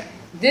 Okay.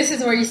 This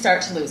is where you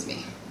start to lose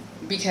me,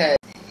 because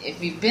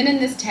if you've been in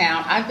this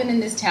town, I've been in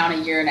this town a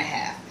year and a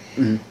half.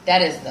 Mm-hmm.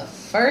 That is the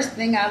first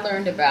thing I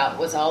learned about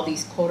was all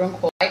these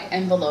quote-unquote white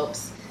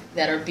envelopes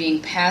that are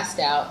being passed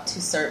out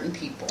to certain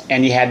people.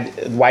 And you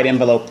had white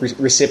envelope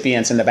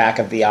recipients in the back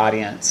of the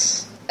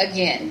audience.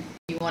 Again,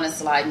 if you want to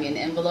slide me an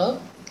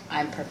envelope,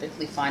 I'm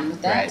perfectly fine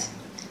with that. Right.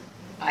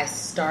 I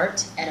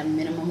start at a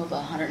minimum of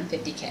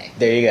 $150K.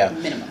 There you go.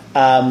 Minimum.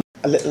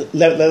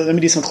 Let me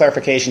do some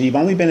clarification. You've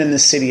only been in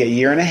this city a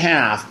year and a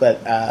half,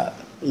 but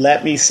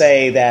let me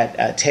say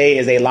that Tay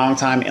is a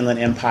longtime Inland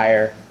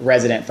Empire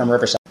resident from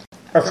Riverside.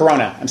 Or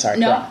Corona, I'm sorry.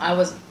 No, Corona. I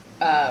was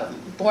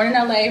born in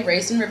LA,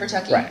 raised in River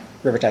Tucky. Right,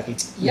 River Tucky.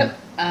 Yep.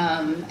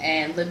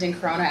 And lived in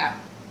Corona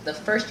the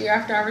first year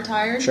after I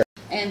retired. Sure.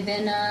 And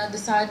then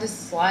decided to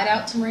slide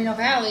out to Moreno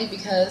Valley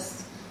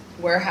because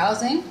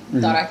warehousing.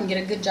 Thought I can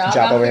get a good job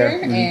out over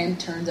here, here. And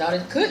turns out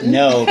it couldn't.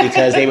 No,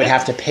 because they would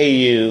have to pay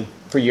you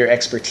for your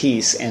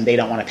expertise, and they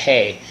don't want to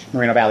pay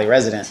Moreno Valley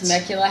residents.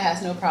 Temecula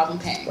has no problem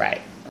paying.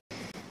 Right.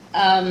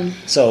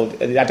 So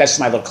that's just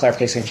my little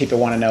clarification. People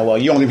want to know, well,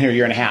 you only been here a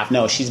year and a half.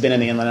 No, she's been in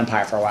the Inland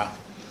Empire for a while.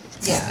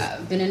 Yeah,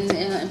 I've been in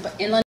Inland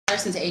Empire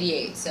since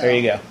 '88. So there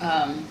you go.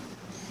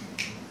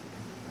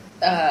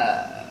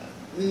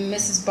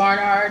 Mrs.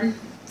 Barnard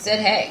said,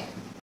 hey,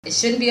 it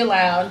shouldn't be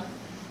allowed.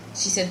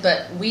 She said,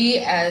 but we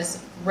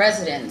as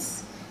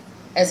residents,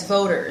 as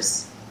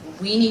voters,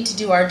 we need to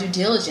do our due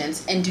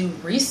diligence and do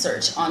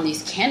research on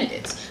these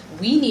candidates.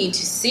 We need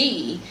to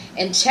see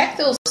and check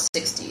those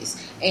 60s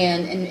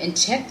and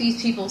check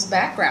these people's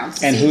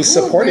backgrounds and see who's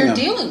supporting them,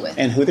 dealing with,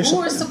 and who they're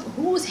supporting.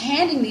 Who's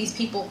handing these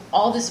people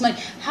all this money?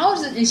 How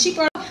is it? And she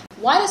brought up,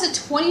 why does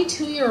a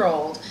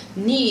 22-year-old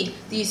need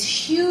these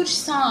huge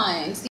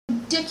signs, these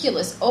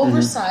ridiculous,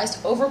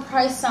 oversized,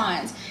 overpriced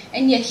signs,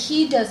 and yet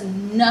he does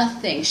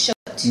nothing, show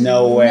up to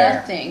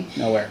nothing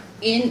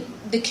in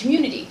the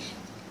community?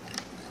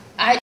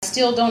 I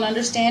still don't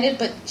understand it,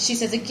 but she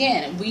says,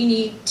 again, we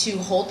need to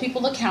hold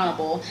people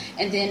accountable,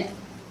 and then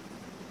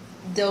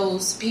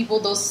those people,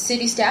 those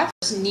city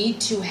staffers need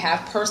to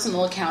have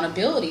personal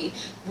accountability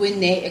when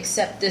they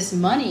accept this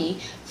money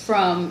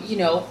from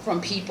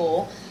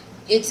people.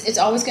 It's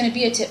always going to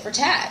be a tit for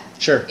tat.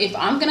 Sure. If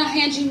I'm going to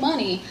hand you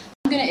money,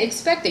 I'm going to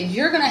expect that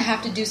you're going to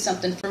have to do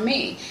something for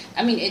me.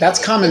 I mean,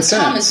 that's common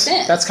sense. Common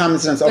sense. That's common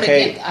sense. But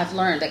okay. Again, I've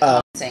learned that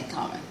common sense ain't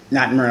common.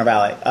 Not in Moreno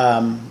Valley.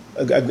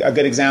 A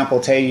good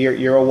example. Tay,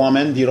 you're a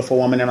woman, beautiful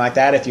woman, and like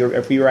that.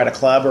 If we were at a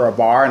club or a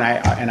bar and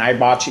I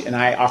bought you and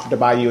I offered to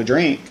buy you a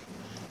drink,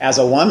 as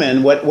a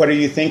woman, what are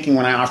you thinking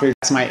when I offer you?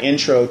 That's my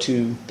intro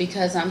to.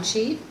 Because I'm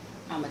cheap,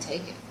 I'm gonna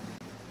take it.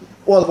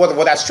 Well,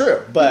 that's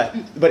true. But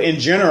in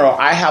general,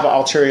 I have an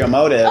ulterior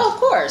motive. Oh, of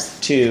course.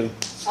 To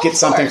get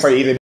something for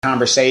either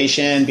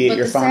conversation, be it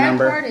your phone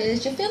number. The sad part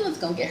is your feelings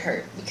gonna get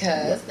hurt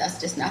because that's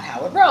just not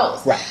how it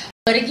rolls. Right.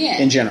 But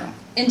again, in general.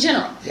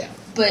 Yeah.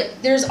 But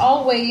there's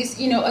always,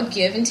 a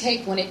give and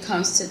take when it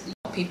comes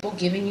to people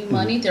giving you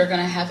money. They're going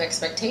to have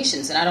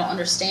expectations, and I don't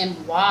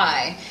understand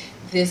why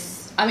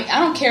this. I mean, I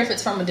don't care if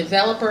it's from a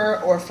developer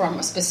or from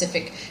a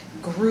specific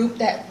group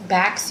that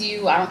backs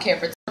you. I don't care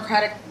if it's the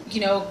Democratic,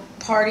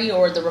 Party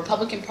or the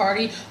Republican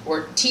Party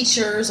or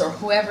teachers or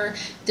whoever.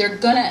 They're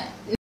gonna,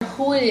 no matter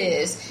who it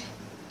is.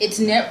 It's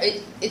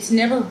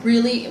never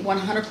really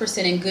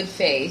 100% in good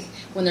faith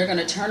when they're going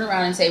to turn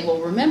around and say, well,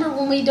 remember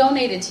when we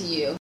donated to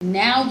you?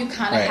 Now you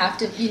kind of have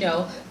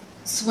to,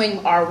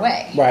 swing our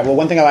way. Right. Well,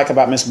 one thing I like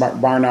about Ms.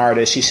 Barnard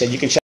is she said you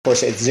can check, of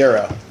course, it's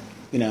zero.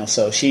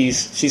 So she's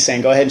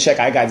saying, go ahead and check.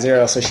 I got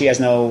zero. So she has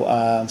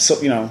no,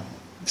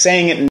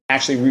 saying it and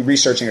actually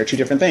researching are two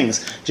different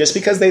things. Just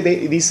because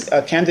these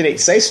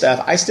candidates say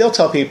stuff, I still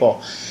tell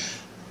people,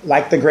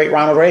 like the great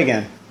Ronald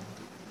Reagan,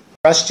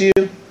 trust you.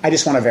 I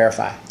just want to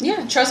verify.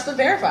 Yeah, trust but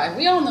verify.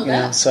 We all know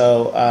that.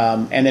 So,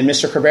 and then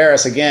Mr.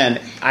 Cabarrus,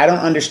 again, I don't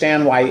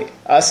understand why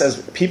us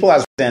as people,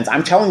 as residents,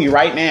 I'm telling you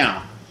right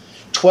now,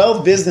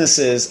 12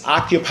 businesses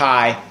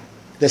occupy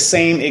the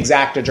same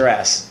exact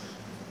address.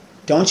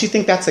 Don't you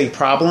think that's a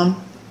problem?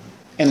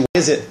 And why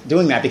is it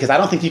doing that? Because I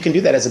don't think you can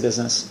do that as a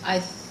business.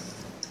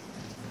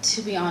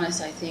 To be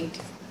honest, I think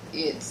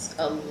it's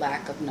a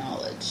lack of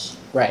knowledge.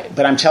 Right.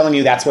 But I'm telling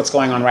you that's what's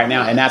going on right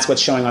now, and that's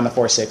what's showing on the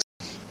 4-6.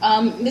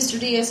 Mr.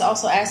 Diaz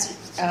also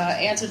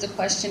answered the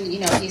question.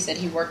 He said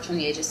he worked from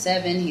the age of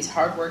 7. He's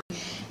hardworking.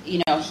 He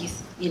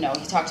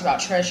talked about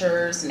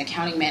treasurers and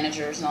accounting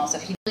managers and all that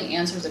stuff. He really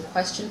answers a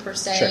question per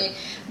se, sure.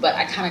 But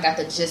I kind of got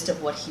the gist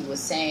of what he was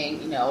saying.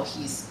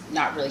 He's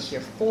not really here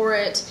for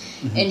it,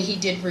 mm-hmm. And he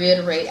did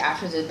reiterate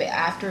after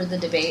the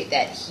debate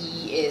that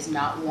he is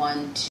not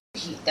one to.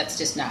 That's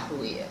just not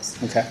who he is.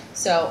 Okay.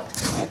 So,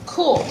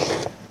 cool.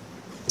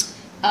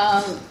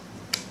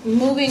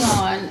 Moving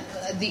on,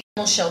 the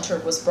animal shelter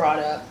was brought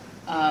up,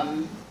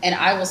 and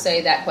I will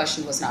say that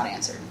question was not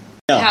answered.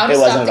 No, how to it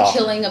wasn't stop the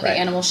killing of the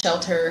animal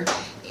shelter,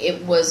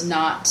 it was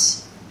not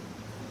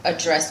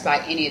addressed by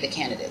any of the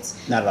candidates.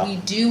 Not at all. We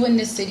do in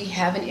this city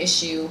have an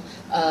issue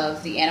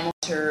of the animal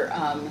shelter.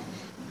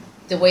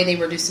 The way they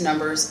reduce the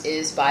numbers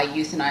is by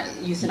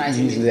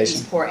euthanizing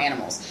these poor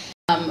animals.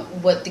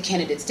 What the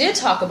candidates did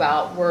talk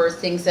about were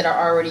things that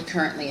are already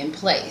currently in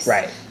place.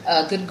 Right.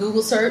 A good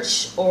Google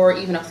search or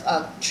even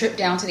a trip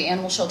down to the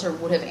animal shelter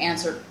would have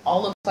answered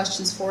all of the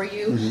questions for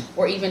you, mm-hmm.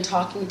 or even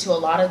talking to a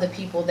lot of the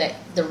people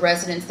the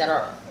residents that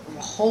are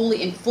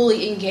wholly and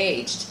fully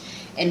engaged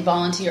and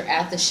volunteer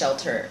at the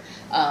shelter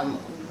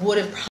would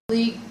have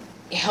probably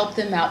helped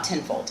them out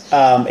tenfold.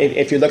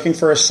 If you're looking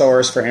for a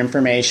source for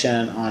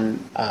information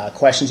on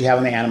questions you have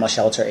in the animal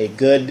shelter, a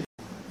good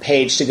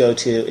page to go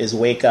to is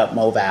Wake Up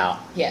Moval.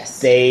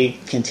 Yes. They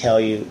can tell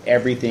you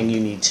everything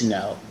you need to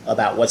know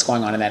about what's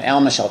going on in that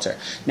animal shelter.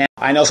 Now,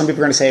 I know some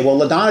people are going to say, well,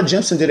 LaDonna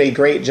Jimson did a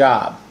great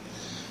job.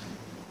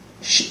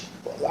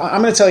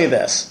 I'm going to tell you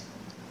this.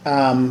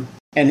 And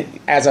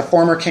as a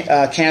former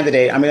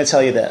candidate, I'm going to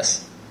tell you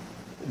this.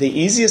 The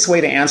easiest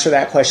way to answer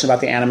that question about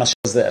the animal shelter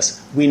is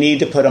this. We need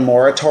to put a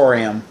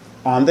moratorium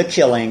on the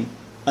killing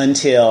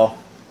until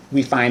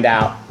we find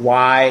out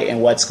why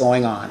and what's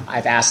going on.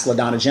 I've asked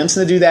LaDonna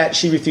Jimson to do that.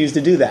 She refused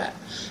to do that,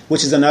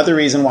 which is another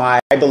reason why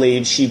I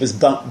believe she was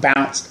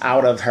bounced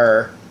out of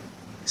her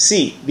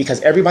seat, because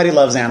everybody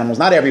loves animals.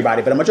 Not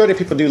everybody, but a majority of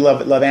people do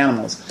love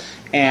animals.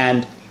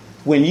 And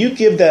when you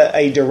give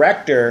a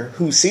director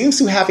who seems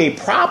to have a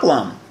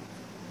problem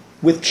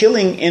with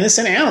killing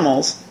innocent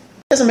animals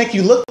doesn't make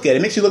you look good.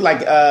 It makes you look like,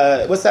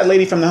 what's that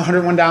lady from the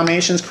 101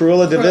 Dalmatians,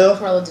 Cruella de Vil?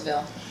 Cruella de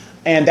Vil.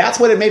 And that's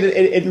what it made.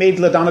 It made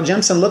LaDonna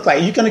Jemison look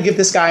like. You're going to give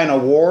this guy an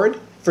award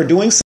for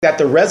doing something that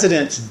the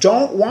residents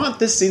don't want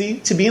the city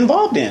to be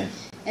involved in.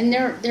 And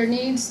there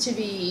needs to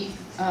be,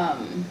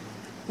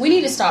 we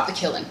need to stop the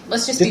killing.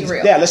 Let's just be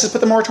real. Yeah, let's just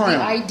put the moratorium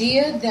The on.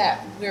 idea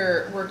that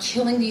we're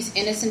killing these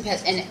innocent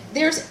pets, and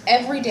there's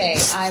every day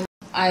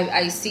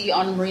I see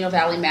on Moreno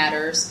Valley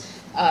Matters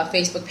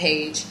Facebook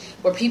page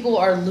where people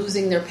are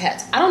losing their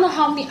pets. I don't know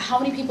how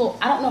many people.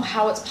 I don't know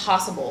how it's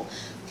possible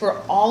for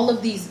all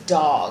of these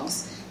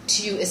dogs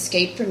to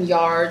escape from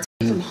yards,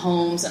 from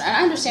homes. And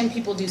I understand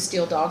people do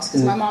steal dogs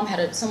because my mom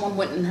had someone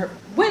went in her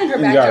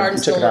backyard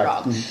and stole her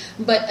dog.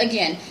 But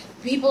again,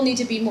 people need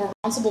to be more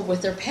responsible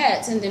with their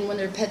pets, and then when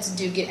their pets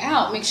do get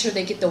out, make sure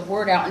they get the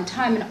word out in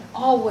time, and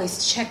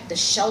always check the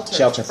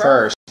shelter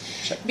first.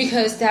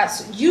 Because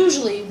that's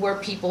usually where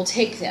people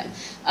take them.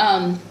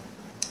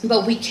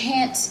 But we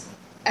can't,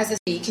 as a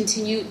city,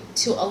 continue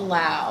to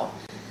allow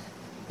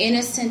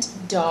innocent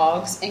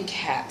dogs and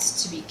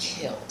cats to be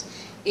killed.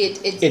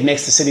 It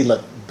makes the city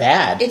look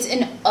bad. It's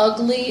an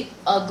ugly,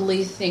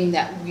 ugly thing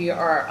that we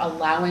are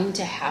allowing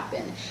to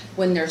happen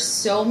when there's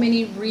so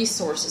many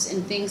resources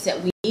and things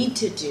that we need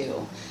to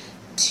do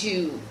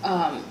to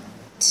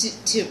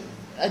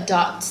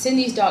adopt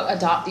these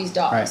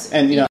dogs. Right.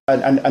 And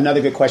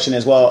another good question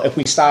is, well, if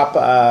we stop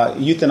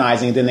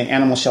euthanizing, then the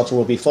animal shelter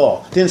will be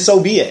full. Then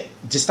so be it.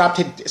 Just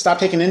stop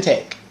taking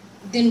intake.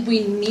 Then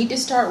we need to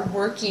start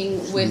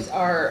working with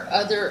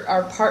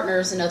our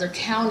partners in other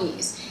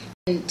counties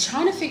and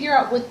trying to figure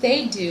out what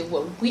they do,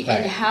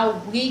 and how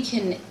we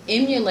can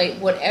emulate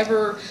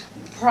whatever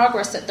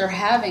progress that they're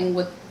having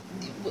with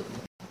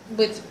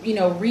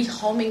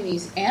rehoming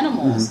these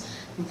animals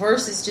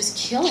versus just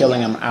killing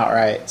them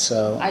outright.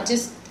 So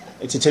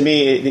to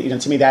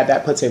me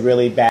that puts a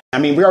really bad. I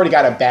mean, we already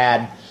got a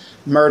bad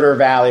murder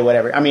valley,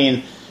 whatever. I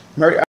mean,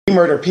 we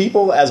murder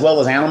people as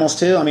well as animals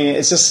too. I mean,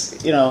 it's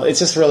just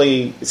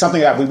really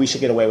something that we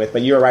should get away with.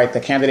 But you're right. The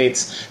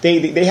candidates,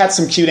 they had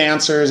some cute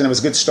answers and it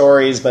was good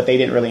stories, but they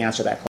didn't really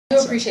answer that question. I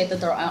do appreciate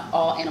that they're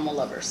all animal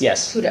lovers.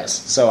 Yes. Kudos.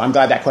 So I'm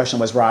glad that question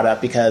was brought up,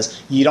 because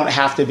you don't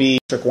have to be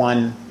District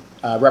 1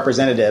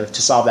 representative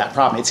to solve that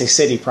problem. It's a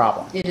city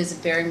problem. It is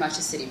very much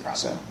a city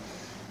problem.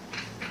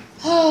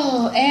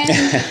 And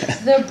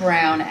the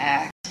Brown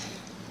Act.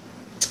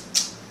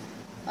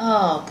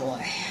 Oh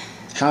boy.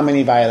 How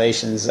many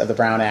violations of the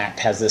Brown Act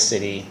has this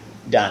city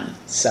done?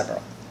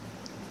 Several.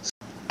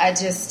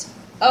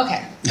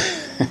 Okay.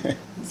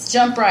 Let's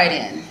jump right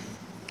in.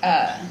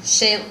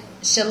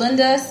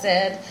 Shalinda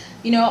said,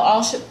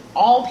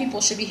 all people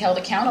should be held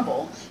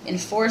accountable.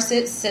 Enforce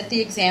it, set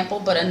the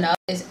example, but enough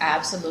is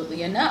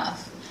absolutely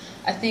enough.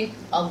 I think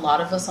a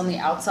lot of us on the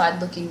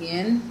outside looking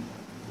in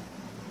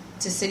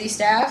to city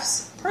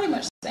staffs, pretty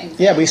much the same thing.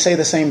 Yeah, we say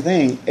the same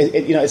thing.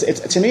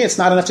 To me, it's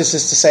not enough just to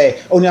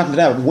say,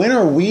 no. When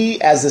are we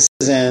as the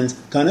citizens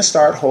going to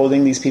start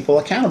holding these people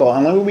accountable?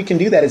 And the only way we can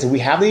do that is if we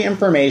have the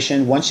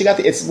information. Once you got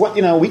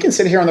we can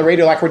sit here on the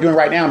radio like we're doing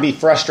right now and be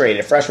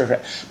frustrated.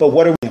 But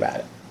what are we doing about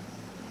it?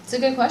 It's a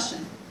good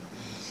question.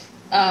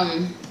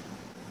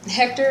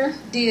 Hector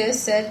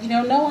Diaz said,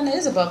 no one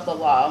is above the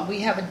law. We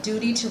have a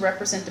duty to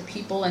represent the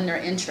people and their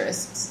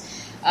interests.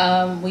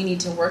 We need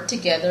to work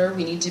together.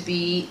 We need to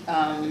be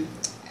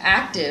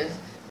active,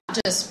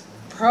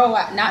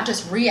 not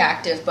just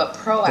reactive, but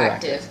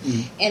proactive.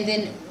 And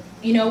then,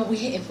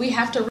 if we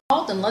have to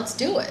recall, then let's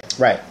do it.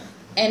 Right.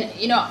 And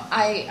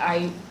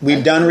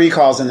we've done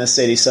recalls in the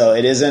city, so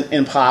it isn't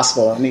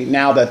impossible. I mean,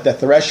 now that the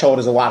threshold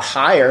is a lot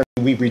higher,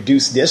 we've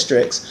reduced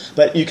districts,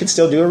 but you can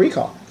still do a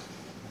recall.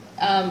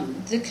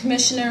 The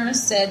commissioner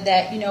said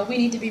that, we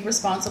need to be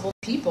responsible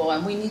people,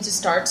 and we need to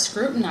start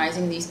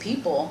scrutinizing these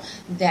people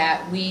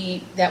that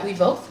we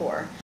vote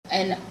for.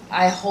 And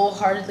I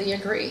wholeheartedly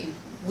agree.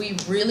 We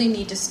really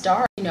need to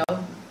start,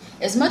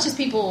 as much as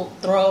people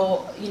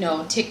throw,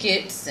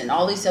 tickets and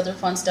all these other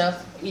fun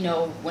stuff,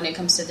 when it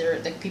comes to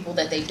the people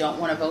that they don't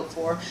want to vote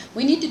for,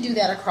 we need to do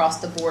that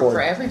across the board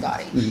for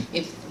everybody.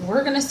 If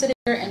we're going to sit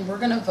here and we're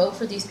going to vote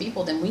for these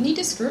people, then we need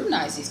to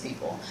scrutinize these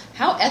people.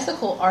 How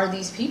ethical are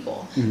these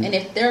people? And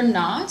if they're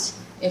not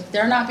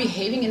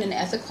behaving in an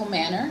ethical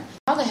manner,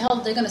 how the hell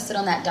are they going to sit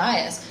on that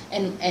dais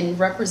and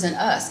represent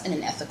us in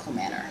an ethical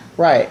manner?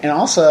 Right. And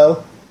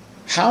also,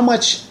 how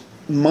much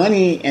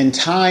money and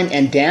time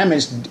and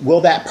damage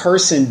will that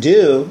person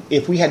do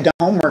if we had done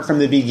homework from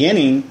the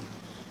beginning?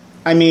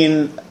 I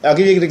mean, I'll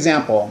give you a good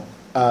example.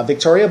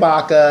 Victoria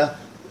Baca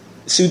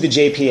sued the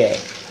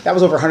JPA. That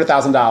was over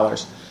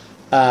 $100,000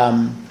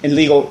 in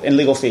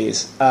legal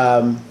fees.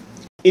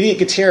 Idiot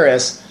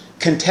Gutierrez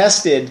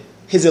contested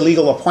his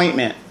illegal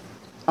appointment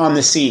on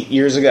the seat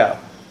years ago.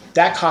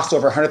 That cost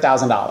over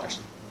 $100,000.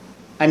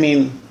 I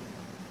mean,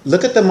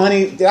 look at the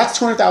money. That's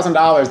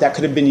 $200,000 that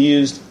could have been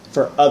used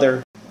for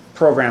other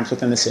programs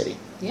within the city.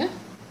 Yeah.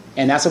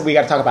 And that's what we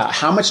got to talk about.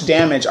 How much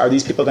damage are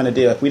these people going to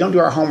do? If we don't do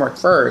our homework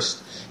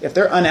first, if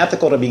they're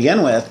unethical to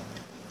begin with,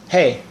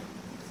 hey.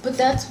 But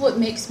that's what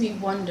makes me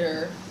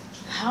wonder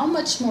how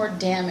much more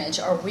damage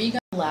are we going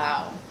to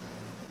allow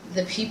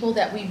the people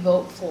that we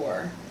vote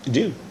for to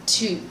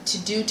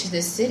do to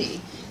this city?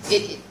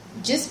 It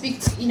just be,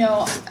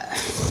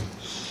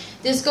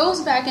 this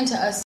goes back into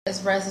us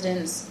as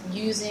residents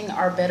using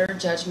our better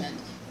judgment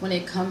when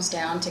it comes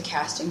down to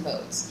casting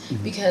votes,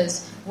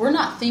 because we're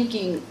not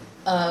thinking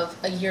of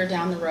a year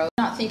down the road,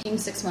 we're not thinking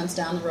 6 months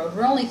down the road.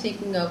 We're only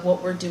thinking of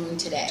what we're doing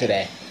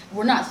today.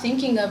 We're not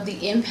thinking of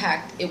the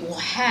impact it will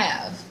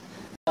have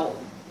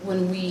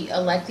when we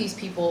elect these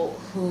people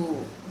who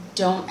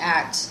don't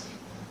act,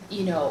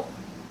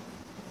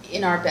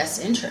 in our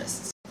best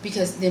interests.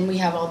 Because then we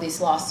have all these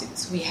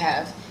lawsuits. We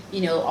have,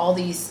 all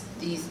this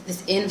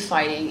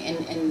infighting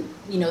and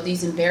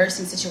these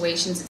embarrassing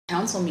situations at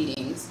council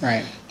meetings.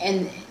 Right.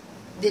 And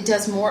it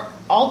does more.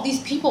 All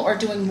these people are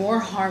doing more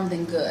harm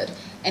than good,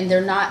 and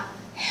they're not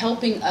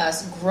helping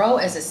us grow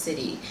as a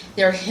city.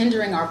 They're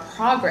hindering our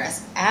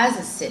progress as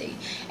a city.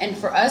 And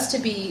for us to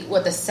be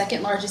the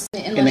second largest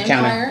inland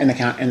empire in the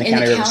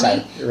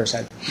county,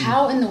 Riverside.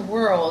 How in the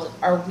world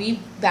are we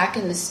back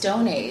in the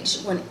Stone Age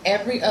when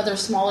every other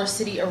smaller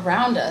city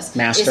around us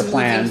is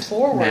moving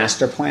forward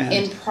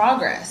in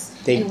progress?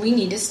 And we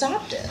need to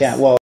stop this. Yeah,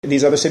 well,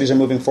 these other cities are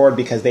moving forward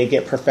because they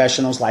get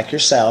professionals like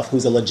yourself,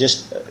 who's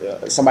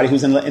somebody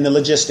who's in the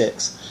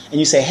logistics, and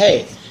you say,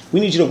 hey, we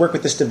need you to work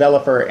with this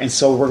developer, and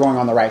so we're going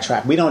on the right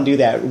track. We don't do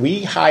that.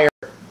 We hire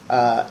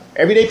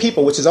everyday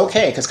people, which is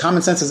okay, because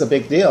common sense is a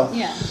big deal.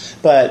 Yeah.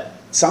 But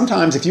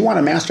sometimes if you want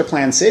a master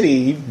plan city,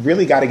 you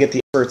really got to get the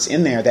experts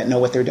in there that know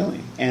what they're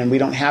doing, and we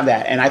don't have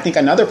that. And I think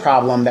another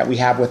problem that we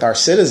have with our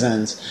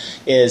citizens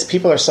is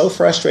people are so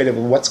frustrated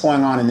with what's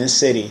going on in this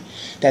city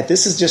that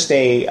this is just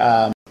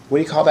an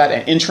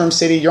interim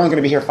city. You're only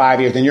going to be here 5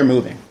 years, then you're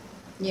moving.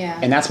 Yeah.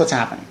 And that's what's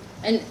happening.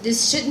 And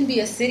this shouldn't be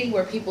a city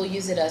where people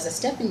use it as a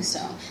stepping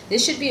stone.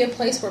 This should be a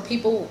place where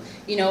people,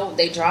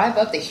 they drive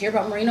up, they hear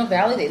about Moreno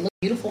Valley, they look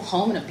at a beautiful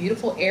home in a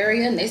beautiful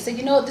area, and they say,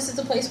 this is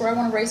the place where I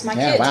want to raise my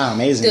kids. Wow,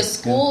 amazing. The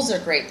schools are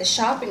great, the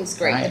shopping's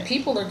great, right. The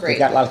people are great. We've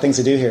got a lot of things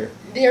to do here.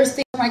 There's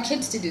things for my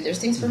kids to do. There's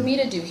things for me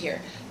to do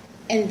here.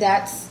 And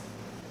that's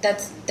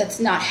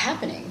not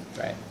happening.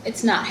 Right.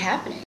 It's not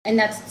happening. And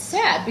that's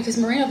sad because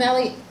Moreno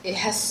Valley, it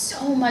has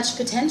so much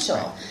potential.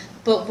 Right.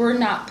 But we're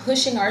not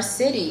pushing our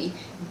city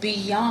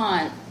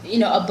beyond,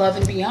 above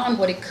and beyond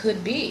what it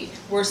could be.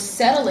 We're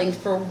settling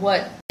for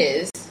what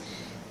is,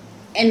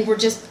 and we're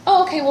just,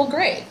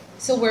 great.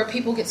 So where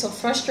people get so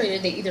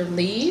frustrated, they either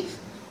leave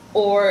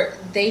or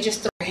they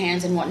just throw their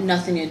hands and want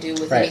nothing to do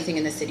with anything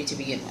in the city to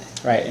begin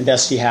with. Right, and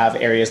thus you have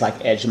areas like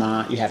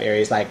Edgemont, you have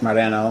areas like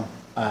Moreno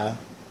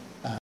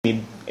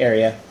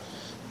area,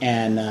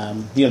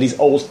 and these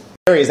old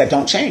areas that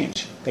don't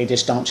change. They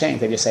just don't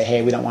change. They just say,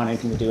 hey, we don't want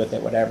anything to do with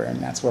it, whatever. And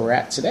that's where we're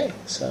at today.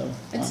 So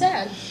it's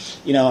sad.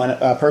 And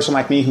a person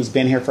like me who's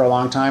been here for a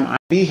long time, I'll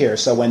be here.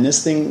 So when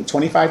this thing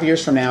 25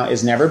 years from now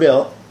is never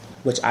built,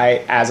 which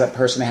I, as a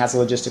person that has a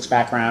logistics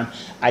background,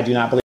 I do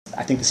not believe.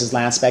 I think this is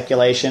land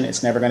speculation.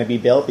 It's never going to be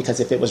built, because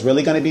if it was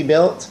really going to be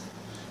built,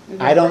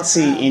 I don't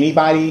see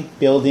anybody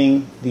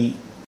building the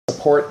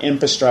support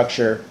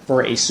infrastructure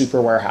for a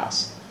super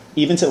warehouse.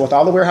 Even with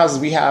all the warehouses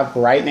we have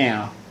right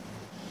now,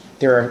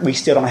 we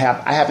still don't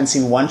have. I haven't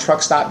seen one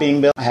truck stop being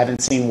built. I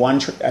haven't seen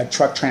one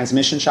truck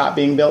transmission shop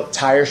being built.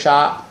 Tire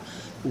shop,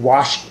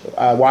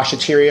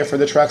 washateria for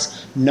the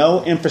trucks.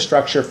 No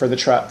infrastructure for the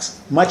trucks,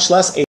 much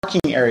less a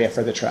parking area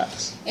for the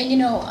trucks.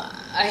 And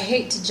I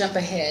hate to jump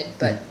ahead,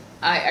 but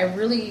I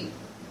really,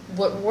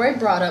 what Roy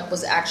brought up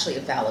was actually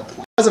a valid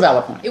point. It was a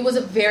valid point. It was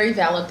a very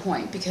valid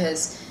point,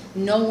 because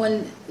none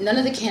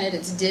of the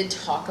candidates did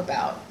talk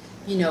about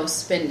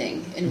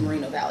spending in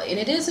Moreno Valley, and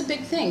it is a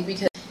big thing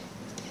because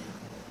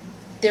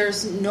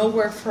there's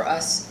nowhere for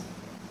us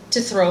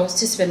to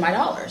spend my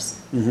dollars.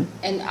 Mm-hmm.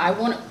 And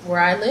where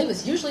I live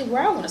is usually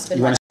where I want to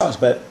spend my dollars.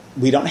 But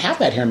we don't have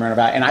that here in Moreno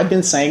Valley. And I've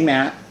been saying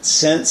that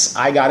since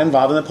I got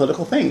involved in the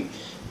political thing.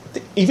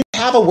 Even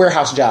have a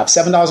warehouse job,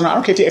 $7 an hour. I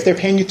don't care if they're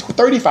paying you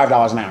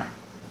 $35 an hour.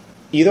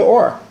 Either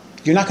or.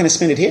 You're not going to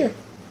spend it here.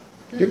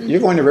 Mm-hmm.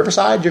 You're going to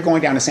Riverside. You're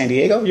going down to San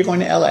Diego. You're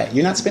going to LA.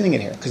 You're not spending it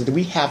here because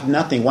we have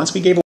nothing. Once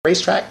we gave a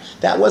racetrack,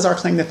 that was our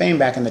claim to fame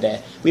back in the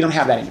day. We don't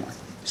have that anymore.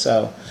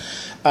 So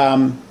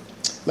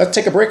let's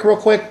take a break real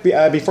quick.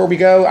 Before we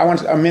go, I want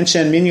to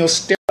mention Minio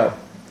Stereo.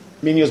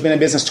 Minio's been in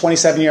business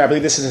 27 years. I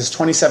believe this is his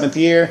 27th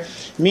year.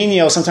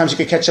 Minio, sometimes you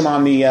could catch him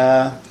on the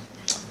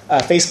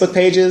Facebook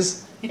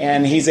pages,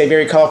 and he's a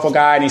very colorful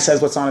guy, and he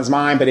says what's on his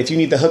mind. But if you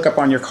need the hookup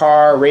on your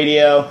car,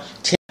 radio,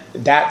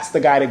 that's the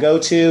guy to go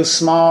to.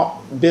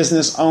 Small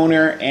business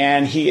owner,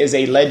 and he is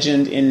a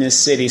legend in this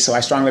city. So I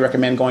strongly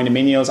recommend going to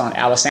Minio's on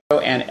Alessandro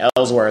and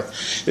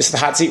Ellsworth. This is the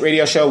Hot Seat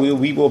Radio Show.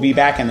 We will be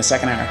back in the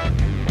second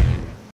hour.